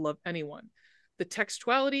ability to love anyone. The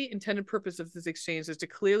textuality intended purpose of this exchange is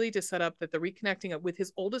clearly to set up that the reconnecting with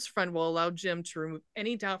his oldest friend will allow Jim to remove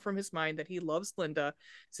any doubt from his mind that he loves Linda,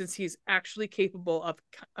 since he's actually capable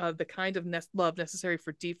of the kind of love necessary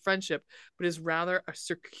for deep friendship, but is rather a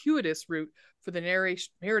circuitous route for the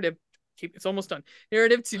narrative. It's almost done.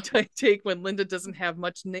 Narrative to take when Linda doesn't have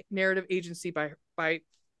much narrative agency by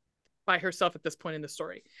herself at this point in the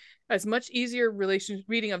story. As much easier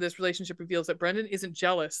reading of this relationship reveals that Brendan isn't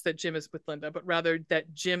jealous that Jim is with Linda, but rather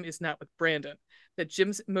that Jim is not with Brandon. That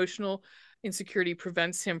Jim's emotional insecurity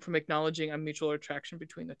prevents him from acknowledging a mutual attraction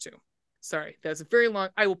between the two. Sorry, that's a very long.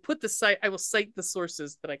 I will cite the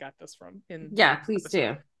sources that I got this from. Please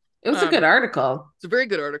do. It was a good article. It's a very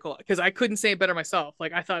good article because I couldn't say it better myself.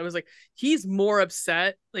 Like I thought it was like he's more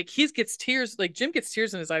upset. Like he gets tears. Like Jim gets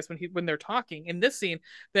tears in his eyes when they're talking in this scene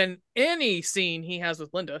than any scene he has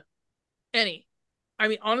with Linda. Any. I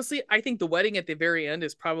mean, honestly, I think the wedding at the very end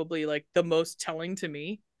is probably like the most telling to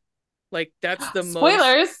me. Like that's the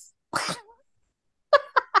spoilers.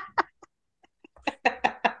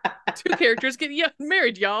 Two characters get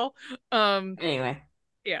married, y'all. Anyway.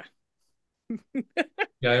 Yeah.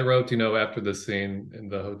 Yeah, I wrote, after the scene in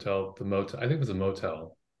the hotel, the motel. I think it was a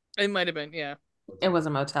motel. It might have been, yeah. It was a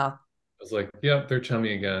motel. I was like, yep, they're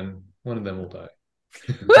chummy again. One of them will die.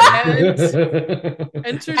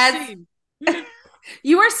 Enter scene.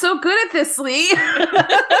 You are so good at this, Lee.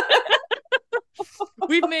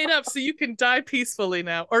 We've made up so you can die peacefully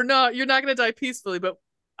now. Or no, you're not going to die peacefully, but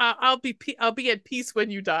I'll be at peace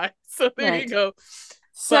when you die. So there you go.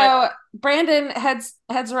 So Brandon heads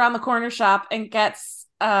around the corner shop and gets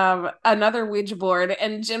another Witchboard,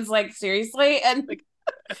 and Jim's like, seriously? And like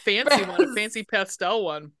a fancy one, a fancy pastel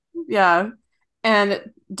one. Yeah.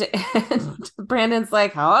 And Brandon's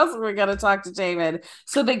like, how else are we going to talk to David?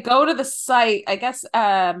 So they go to the site. I guess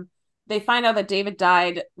they find out that David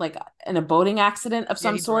died like in a boating accident of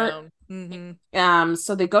some sort. Mm-hmm.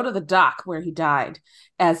 So they go to the dock where he died,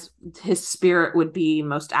 as his spirit would be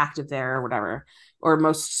most active there or whatever, or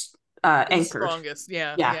most anchored. Strongest,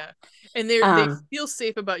 yeah. And they feel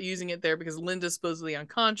safe about using it there because Linda's supposedly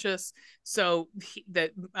unconscious, so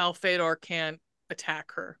that Alfedor can't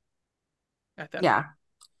attack her at that point.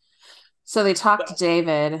 So they talk to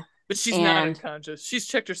David. But she's not unconscious. She's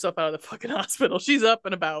checked herself out of the fucking hospital. She's up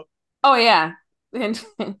and about. Oh, yeah. And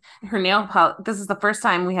her nail polish. This is the first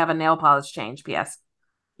time we have a nail polish change, P.S.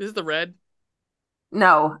 This is the red?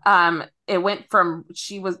 No. It went from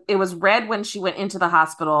it was red when she went into the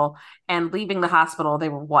hospital, and leaving the hospital, they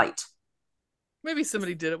were white. Maybe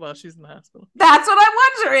somebody did it while she's in the hospital. That's what I'm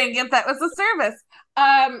wondering, if that was a service.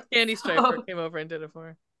 Candy Striper came over and did it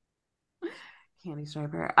for her. Candy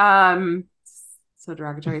Striper. So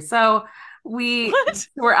derogatory. So we're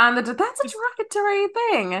on that's a derogatory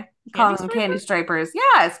thing. Calling them Candy Stripers.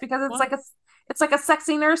 Yes, because it's like a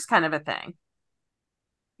sexy nurse kind of a thing.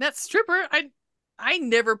 That stripper, I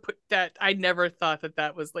never put that. I never thought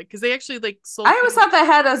that was like, because they actually like sold. I always thought that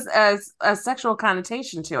had a sexual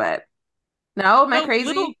connotation to it. No, am I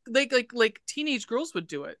crazy? Like teenage girls would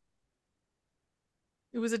do it.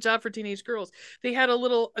 It was a job for teenage girls. They had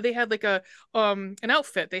like a an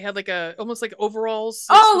outfit. They had like almost like overalls.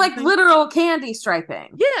 Oh, like literal candy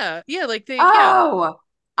striping. Yeah, like they. Oh, yeah.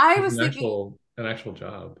 I was thinking an actual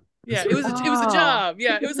job. Yeah, it was a job.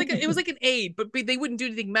 Yeah, it was like an aid, but they wouldn't do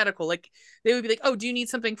anything medical. Like they would be like, "Oh, do you need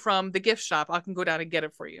something from the gift shop? I can go down and get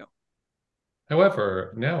it for you."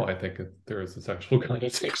 However, now I think there is a sexual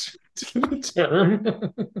connotation to the term.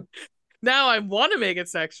 Now I want to make it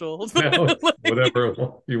sexual. Now, whatever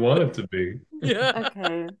you want it to be. Yeah.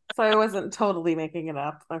 Okay. So I wasn't totally making it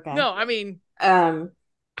up. Okay. No, I mean.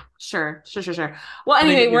 Sure. Well,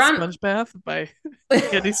 anyway, we're on Sponge Bath by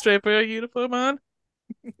Candy Striper uniform on.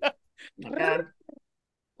 Oh my God.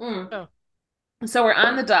 Oh. So we're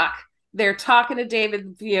on the dock. They're talking to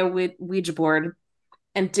David via Witchboard,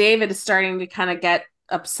 and David is starting to kind of get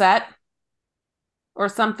upset or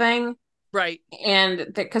something. Right.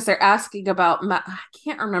 And because they're asking about, I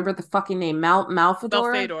can't remember the fucking name,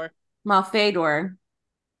 Malfedor.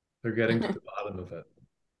 They're getting to the bottom of it.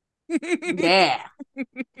 Yeah.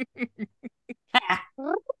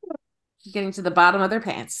 Getting to the bottom of their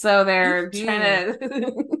pants. So they're trying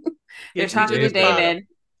to, they're talking to David.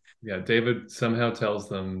 Yeah, David somehow tells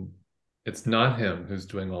them it's not him who's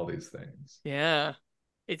doing all these things. Yeah.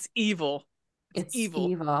 It's evil. It's evil.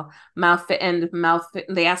 They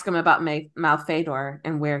ask him about Malfedor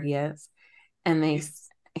and where he is. And he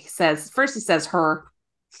says her.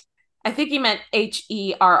 I think he meant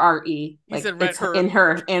Herre. He said it's her. In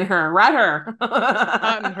her. Rat her.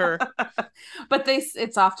 Not in her. But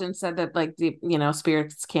it's often said that like the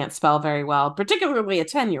spirits can't spell very well, particularly a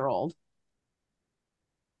 10-year-old.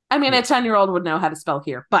 I mean, a 10-year-old would know how to spell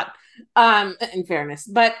here, but in fairness,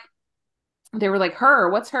 but they were like, her,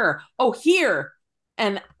 what's her? Oh, here.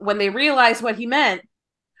 And when they realized what he meant,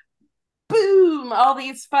 boom, all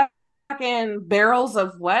these fucking barrels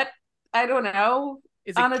of what? I don't know.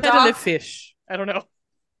 Is On it a kettle of dock. fish? I don't know.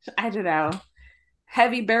 I don't know.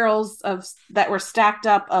 Heavy barrels of that were stacked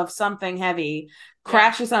up of something heavy,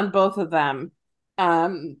 crashes on both of them,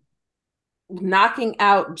 um, knocking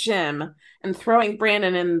out Jim and throwing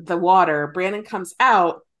Brandon in the water. Brandon comes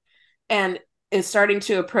out and is starting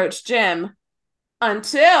to approach Jim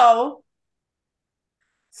until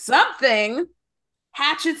something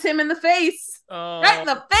hatchets him in the face. Oh. Right in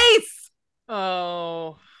the face.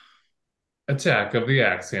 Oh. Attack of the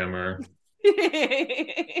Axe Hammer.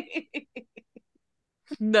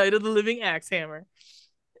 Night of the Living Axe Hammer.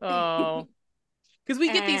 Oh. Because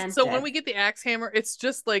we get these, so when we get the axe hammer, it's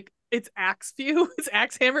just like it's axe view, it's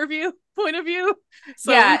axe hammer view, point of view.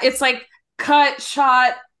 So yeah, it's like cut,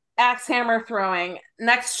 shot, axe hammer throwing.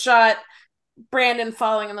 Next shot, Brandon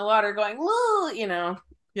falling in the water, going, "Woo!" You know.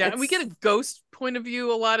 Yeah, and we get a ghost point of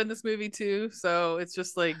view a lot in this movie too. So it's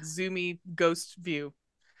just like zoomy ghost view.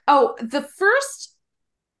 Oh, the first.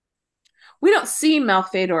 We don't see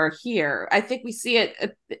Malfador here. I think we see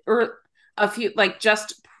it or a few, like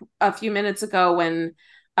just a few minutes ago when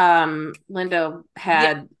Linda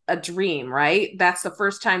had a dream, right? That's the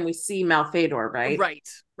first time we see Malfador, right?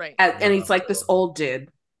 Right. And he's like this old dude.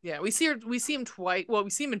 Yeah, we see him twice. Well, we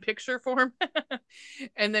see him in picture form,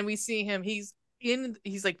 and then we see him. He's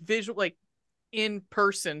like visual, like in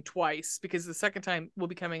person twice, because the second time will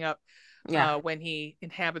be coming up when he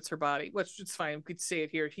inhabits her body, which is fine. We could say it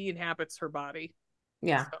here. He inhabits her body.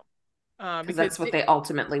 Yeah. So, because that's what they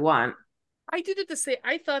ultimately want. I did it to say,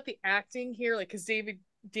 I thought the acting here, like, because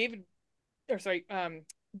Jim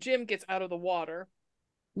gets out of the water.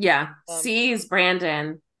 Yeah. Sees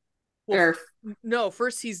Brandon. No,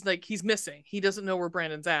 first he's missing. He doesn't know where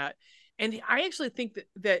Brandon's at. And I actually think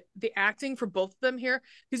that the acting for both of them here,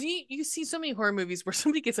 because you see so many horror movies where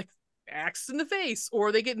somebody gets like axed in the face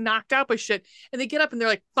or they get knocked out by shit and they get up and they're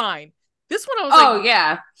like, fine. This one I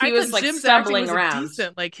was he was like Jim's stumbling acting was around.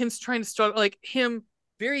 Decent, like him trying to struggle, like him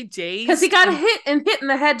very dazed. Because he got hit in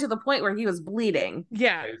the head to the point where he was bleeding.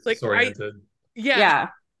 Yeah. Like disoriented. Yeah.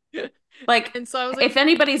 Like, and so I was like, if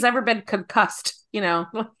anybody's ever been concussed, you know,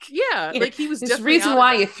 like, like he was. There's a reason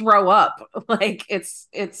why you throw up. Like it's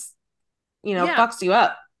fucks you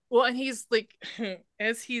up. Well, and he's like,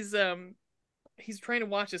 as he's trying to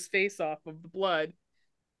wash his face off of the blood,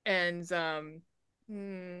 and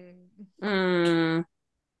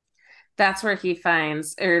that's where he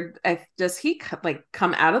finds, or does he like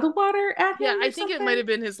come out of the water at him? Yeah, I think it might have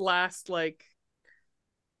been his last like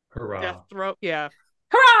hurrah death throat. Yeah.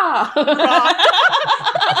 Hurrah!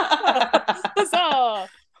 Huzzah!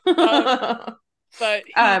 But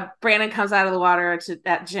Brandon comes out of the water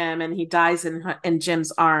at Jim, and he dies in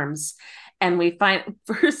Jim's arms. And we find,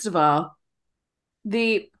 first of all,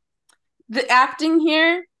 the acting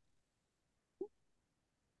here,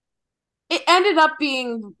 it ended up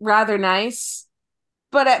being rather nice,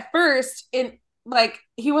 but at first,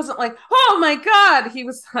 he wasn't like, "Oh my god," he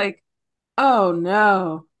was like, "Oh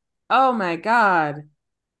no, oh my god,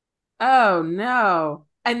 oh no,"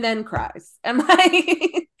 and then cries. And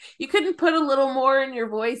like, you couldn't put a little more in your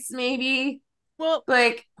voice, maybe? Well,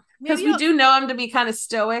 like, because we do know him to be kind of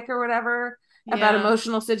stoic or whatever about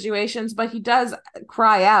emotional situations, but he does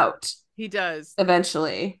cry out. He does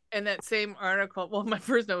eventually. And that same article, well, my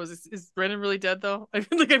first note was, is Brennan really dead though? I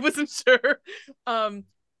feel like I wasn't sure. And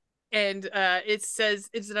it says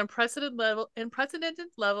it's an unprecedented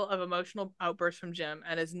level of emotional outburst from Jim,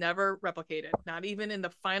 and is never replicated, not even in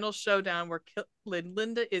the final showdown where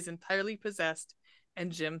Linda is entirely possessed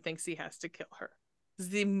and Jim thinks he has to kill her. This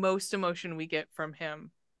is the most emotion we get from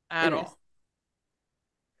him at all.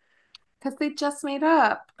 Because they just made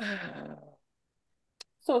up.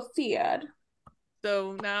 So sad.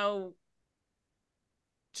 So now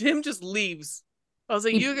Jim just leaves. I was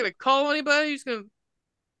like, you gonna call anybody? You're just gonna...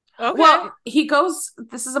 Okay. Well, he goes,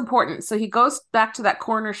 this is important. So he goes back to that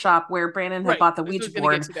corner shop where Brandon had bought the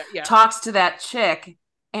Witchboard, talks to that chick,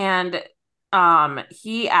 and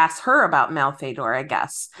he asks her about Malfador, I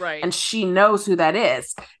guess. Right. And she knows who that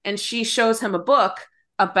is. And she shows him a book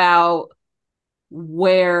about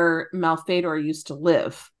where Malfador used to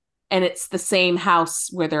live. And it's the same house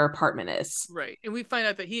where their apartment is. Right. And we find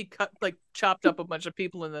out that he chopped up a bunch of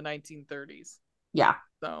people in the 1930s. Yeah.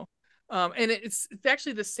 So, and it's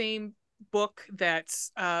actually the same book that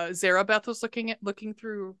Zarabeth was looking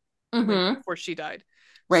through before she died.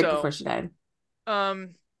 Right, before she died.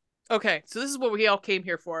 Okay, so this is what we all came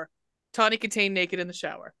here for. Tawny Katane naked in the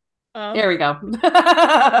shower. There we go.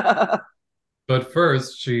 But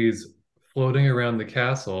first, she's floating around the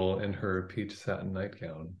castle in her peach satin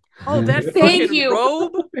nightgown. Oh, that Thank fucking you.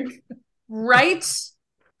 robe. Right?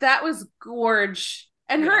 That was gorge.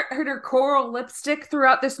 And her coral lipstick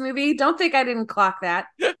throughout this movie. Don't think I didn't clock that.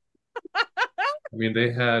 I mean,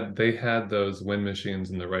 they had those wind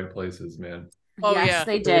machines in the right places, man. Oh yes, yeah,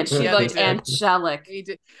 they did. She looked angelic.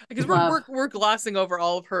 Because we're glossing over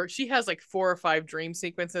all of her. She has like 4 or 5 dream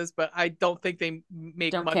sequences, but I don't think they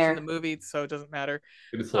make Don't much care. in the movie, so it doesn't matter.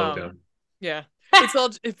 It slowed down. Yeah, it's all.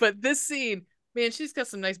 But this scene, man, she's got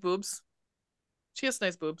some nice boobs. She has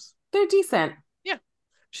nice boobs. They're decent. Yeah,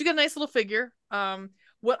 she got a nice little figure.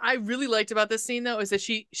 What I really liked about this scene though is that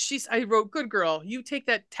she's I wrote, good girl, you take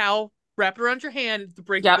that towel, wrap it around your hand to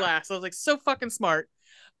break the glass. I was like, so fucking smart.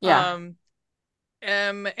 Yeah.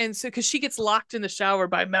 And so because she gets locked in the shower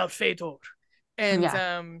by Malfador,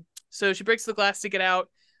 and so she breaks the glass to get out.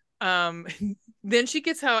 Then she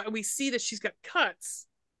gets out, we see that she's got cuts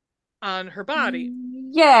on her body.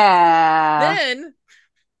 Yeah. Then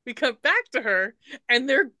we come back to her and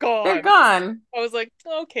they're gone. They're gone. I was like,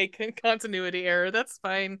 okay, continuity error. That's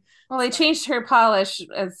fine. Well, they changed her polish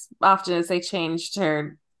as often as they changed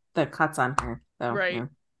the cuts on her. So, right.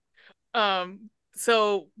 Yeah.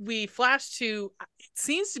 So we flash to, it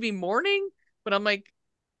seems to be morning, but I'm like,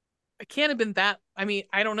 it can't have been that. I mean,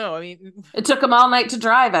 I don't know. I mean, it took them all night to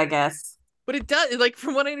drive, I guess. But it does, like,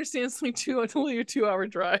 from what I understand, it's only a 2-hour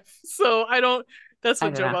drive. So I don't. That's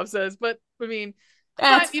what Joe Bob says. But I mean,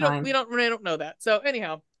 that's fine. We don't know that. So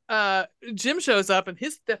anyhow, Jim shows up and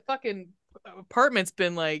the fucking apartment's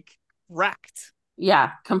been like wrecked.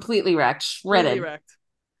 Yeah, completely wrecked, shredded. Completely wrecked.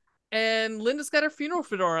 And Linda's got her funeral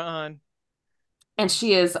fedora on. And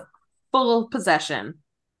she is full possession.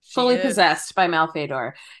 Fully possessed by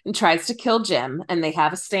Malfador and tries to kill Jim, and they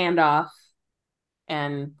have a standoff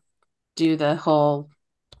and do the whole,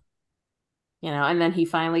 and then he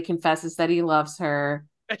finally confesses that he loves her.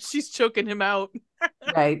 And she's choking him out.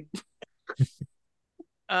 Right.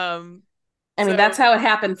 I mean, that's how it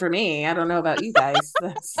happened for me. I don't know about you guys.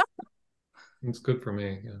 It's good for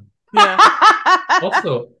me. Yeah.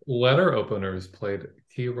 Also, letter openers played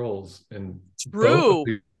key roles in both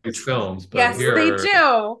of these films. But yes, here, they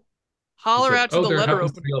do. Holler out to the letter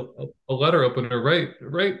opener. A letter opener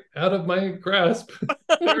right out of my grasp.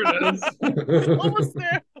 There it is. Almost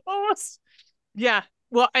there. Almost. Yeah.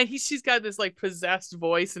 Well, and she's got this like possessed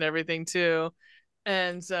voice and everything too.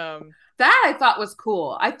 And that I thought was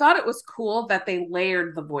cool. I thought it was cool that they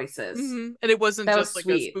layered the voices. Mm-hmm. And it wasn't just like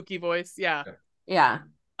a spooky voice. Yeah. Yeah.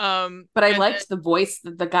 But I liked the voice,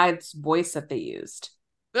 the guy's voice that they used.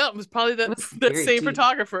 Well, it was probably that same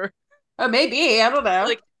photographer. Oh, maybe. I don't know.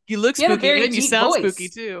 Like, you look spooky and you sound spooky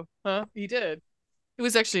too. Huh? He did. It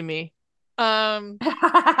was actually me. When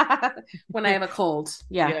I have a cold.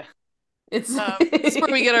 Yeah. It's this is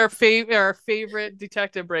where we get our favorite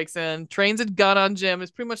detective breaks in, trains a gun on Jim. It's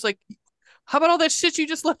pretty much like, how about all that shit you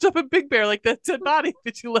just left up in Big Bear, like that dead body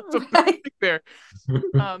that you left up in Big Bear.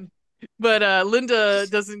 But Linda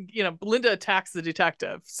doesn't, Linda attacks the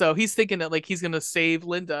detective. So he's thinking that like he's gonna save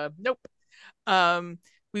Linda. Nope.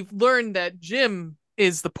 We've learned that Jim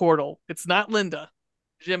is the portal. It's not Linda.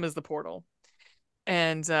 Jim is the portal.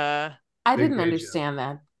 And I didn't understand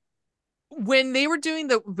that. When they were doing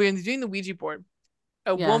the Ouija board,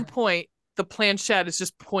 at one point the planchette is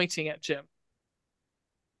just pointing at Jim.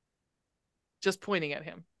 Just pointing at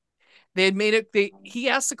him. They had made it, he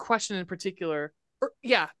asked a question in particular.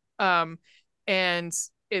 And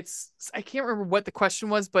it's, I can't remember what the question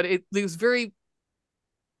was, but it was very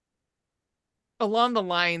along the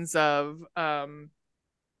lines of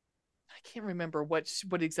I can't remember what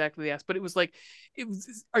exactly they asked, but it was like,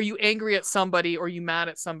 are you angry at somebody or are you mad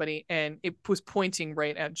at somebody? And it was pointing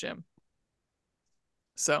right at Jim.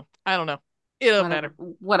 So I don't know. It doesn't matter.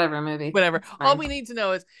 Whatever movie. Whatever. All we need to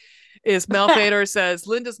know is Malfador says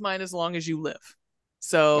Linda's mine as long as you live.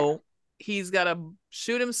 So he's got to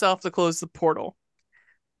shoot himself to close the portal.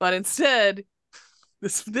 But instead,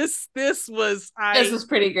 this was This was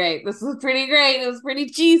pretty great. This was pretty great. It was pretty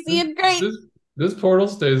juicy and great. This portal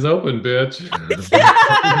stays open, bitch.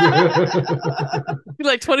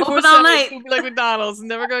 Like 24/7, like McDonald's,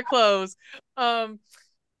 never gonna close.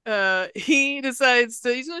 He decides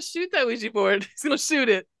he's gonna shoot that Ouija board. He's gonna shoot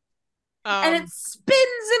it. And it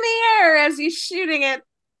spins in the air as he's shooting it.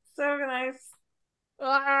 So nice.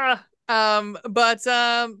 But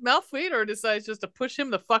Malfador decides just to push him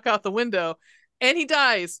the fuck out the window, and he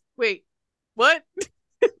dies. Wait, what?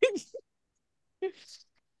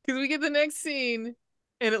 Because we get the next scene,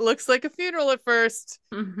 and it looks like a funeral at 1st.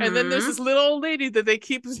 Mm-hmm. And then there's this little old lady that they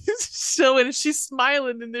keep showing, and she's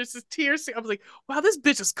smiling, and there's this tears. I was like, wow, this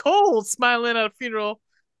bitch is cold, smiling at a funeral.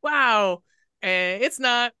 Wow. And it's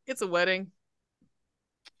not, it's a wedding.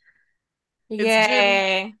 It's Jim.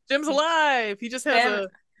 Yay. Jim's alive. He just has Jim, a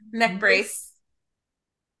neck brace.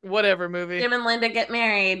 whatever movie. Jim and Linda get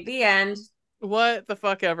married. The end. What the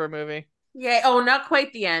fuck ever movie. Yay. Oh, not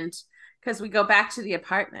quite the end. Because we go back to the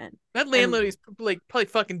apartment. That landlady's like probably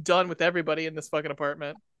fucking done with everybody in this fucking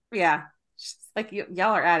apartment. Yeah. She's like,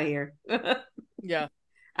 y'all are out of here. Yeah.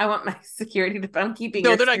 I want my security. I'm keeping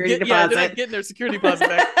No, your they're not security getting. deposit. Yeah, they're not getting their security deposit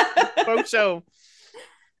back. Folk show.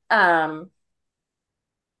 And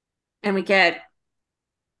we get,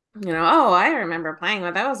 oh, I remember playing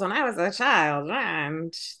with those when I was a child.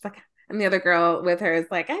 And she's like, and the other girl with her is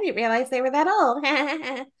like, I didn't realize they were that old.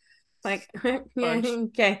 Like,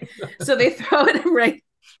 okay. So they throw it right.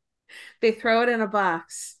 They throw it in a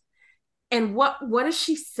box. And what does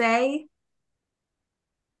she say?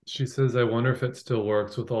 She says, I wonder if it still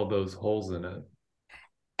works with all those holes in it.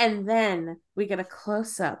 And then we get a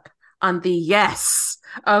close-up on the yes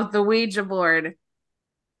of the Ouija board.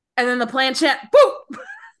 And then the planchette, boop,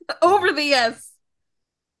 over the yes.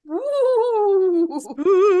 Woo!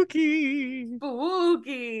 Spooky.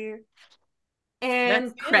 Spooky.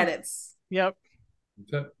 And credits. Yep.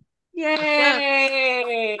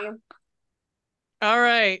 Yay! All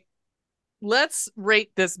right. Let's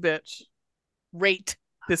rate this bitch. Rate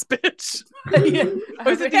this bitch. Yeah.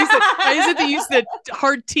 I used to use the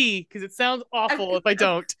hard T because it sounds awful if I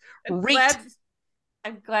don't. Rate.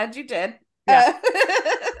 I'm glad you did. Yeah.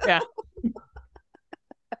 Yeah.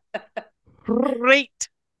 Rate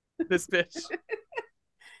this bitch.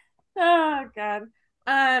 Oh God.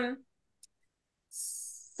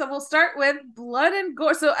 So we'll start with blood and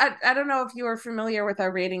gore. So I don't know if you are familiar with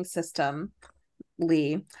our rating system,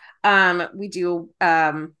 Lee. We do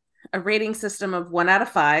a rating system of 1 out of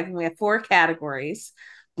 5, and we have 4 categories: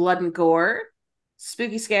 blood and gore,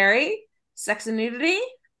 spooky scary, sex and nudity,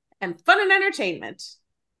 and fun and entertainment.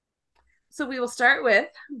 So we will start with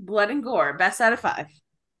blood and gore, best out of 5.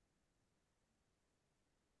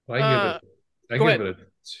 I give it a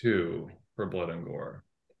 2 for blood and gore.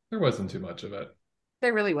 There wasn't too much of it.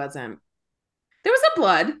 There really wasn't. There was a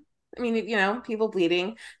blood. I mean, people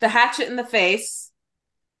bleeding. The hatchet in the face.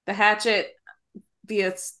 The hatchet,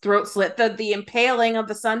 the throat slit. The impaling of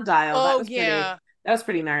the sundial. Oh, that was that was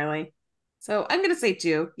pretty gnarly. So I'm gonna say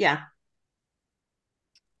 2. Yeah.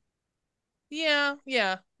 Yeah.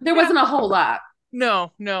 There wasn't a whole lot.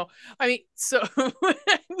 No. I mean, so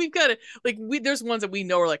we've got it. There's ones that we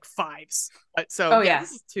know are like 5s. So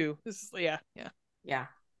this is 2. This is Yeah.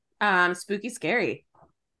 Spooky scary.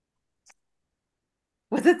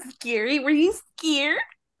 Was it scary? Were you scared?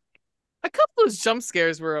 A couple of jump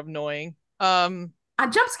scares were annoying. Jump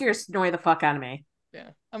scares annoy the fuck out of me. Yeah,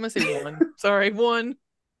 I'm gonna say 1. Sorry, 1.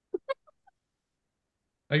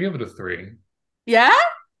 I give it a 3. Yeah?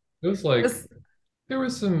 It was like there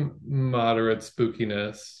was some moderate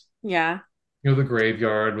spookiness. Yeah. The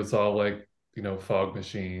graveyard was all like, fog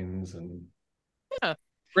machines, and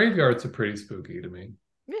graveyards are pretty spooky to me.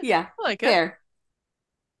 Yeah. I like fair. It.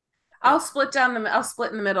 I'll split in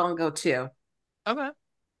the middle and go 2. Okay.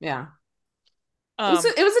 Yeah.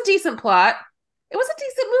 It was a decent plot. It was a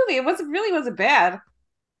decent movie. It wasn't bad.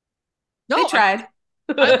 No, they tried.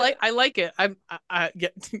 I like it. I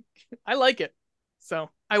like it. So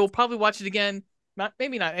I will probably watch it again.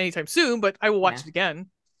 Maybe not anytime soon, but I will watch it again.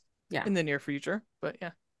 Yeah. In the near future. But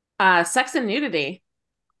yeah. Sex and nudity.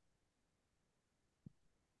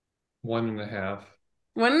 1.5.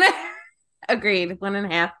 1.5. Agreed.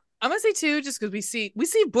 1.5. I'm gonna say 2, just because we see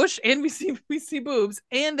bush and we see boobs,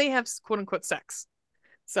 and they have quote unquote sex.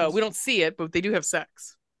 So we don't see it, but they do have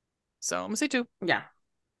sex. So I'm gonna say 2. Yeah.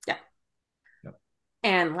 Yep.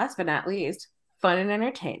 And last but not least, fun and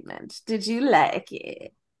entertainment. Did you like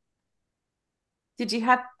it? Did you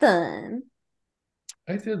have fun?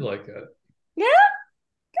 I did like it. Yeah?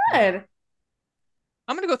 Good.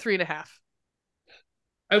 I'm gonna go 3.5.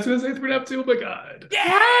 I was gonna say 3.5 too. Oh my God.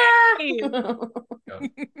 Yeah. I'll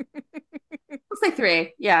say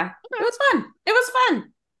 3. Yeah. Okay. It was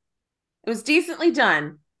fun. It was decently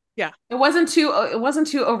done. Yeah. It wasn't too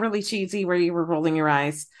overly cheesy where you were rolling your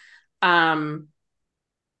eyes. Boy,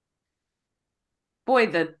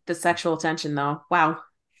 the sexual tension though. Wow.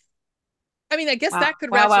 I mean, I guess that could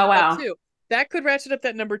ratchet up too. That could ratchet up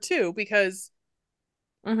that number 2 because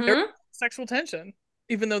there's sexual tension.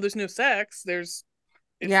 Even though there's no sex,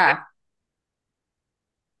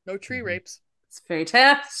 no tree rapes. It's very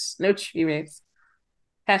tough. No tree rapes.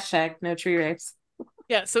 # no tree rapes.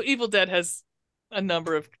 Yeah, so Evil Dead has a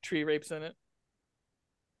number of tree rapes in it.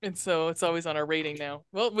 And so it's always on our rating now.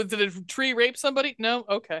 Well, did a tree rape somebody? No?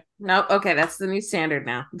 Okay. Nope. Okay, that's the new standard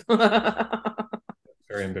now.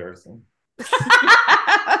 Very embarrassing.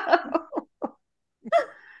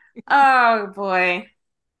 Oh boy.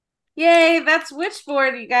 Yay, that's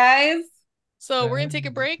Witchboard, you guys. So we're gonna take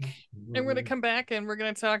a break and we're gonna come back and we're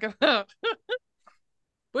gonna talk about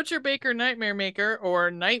Butcher Baker Nightmare Maker or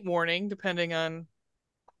Night Warning, depending on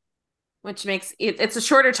which makes it's a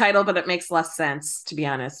shorter title, but it makes less sense, to be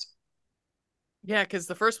honest. Yeah, because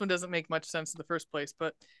the first one doesn't make much sense in the first place,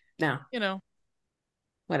 but no,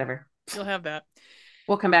 whatever. You'll have that.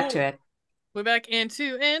 We'll come back to it. We're back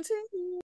into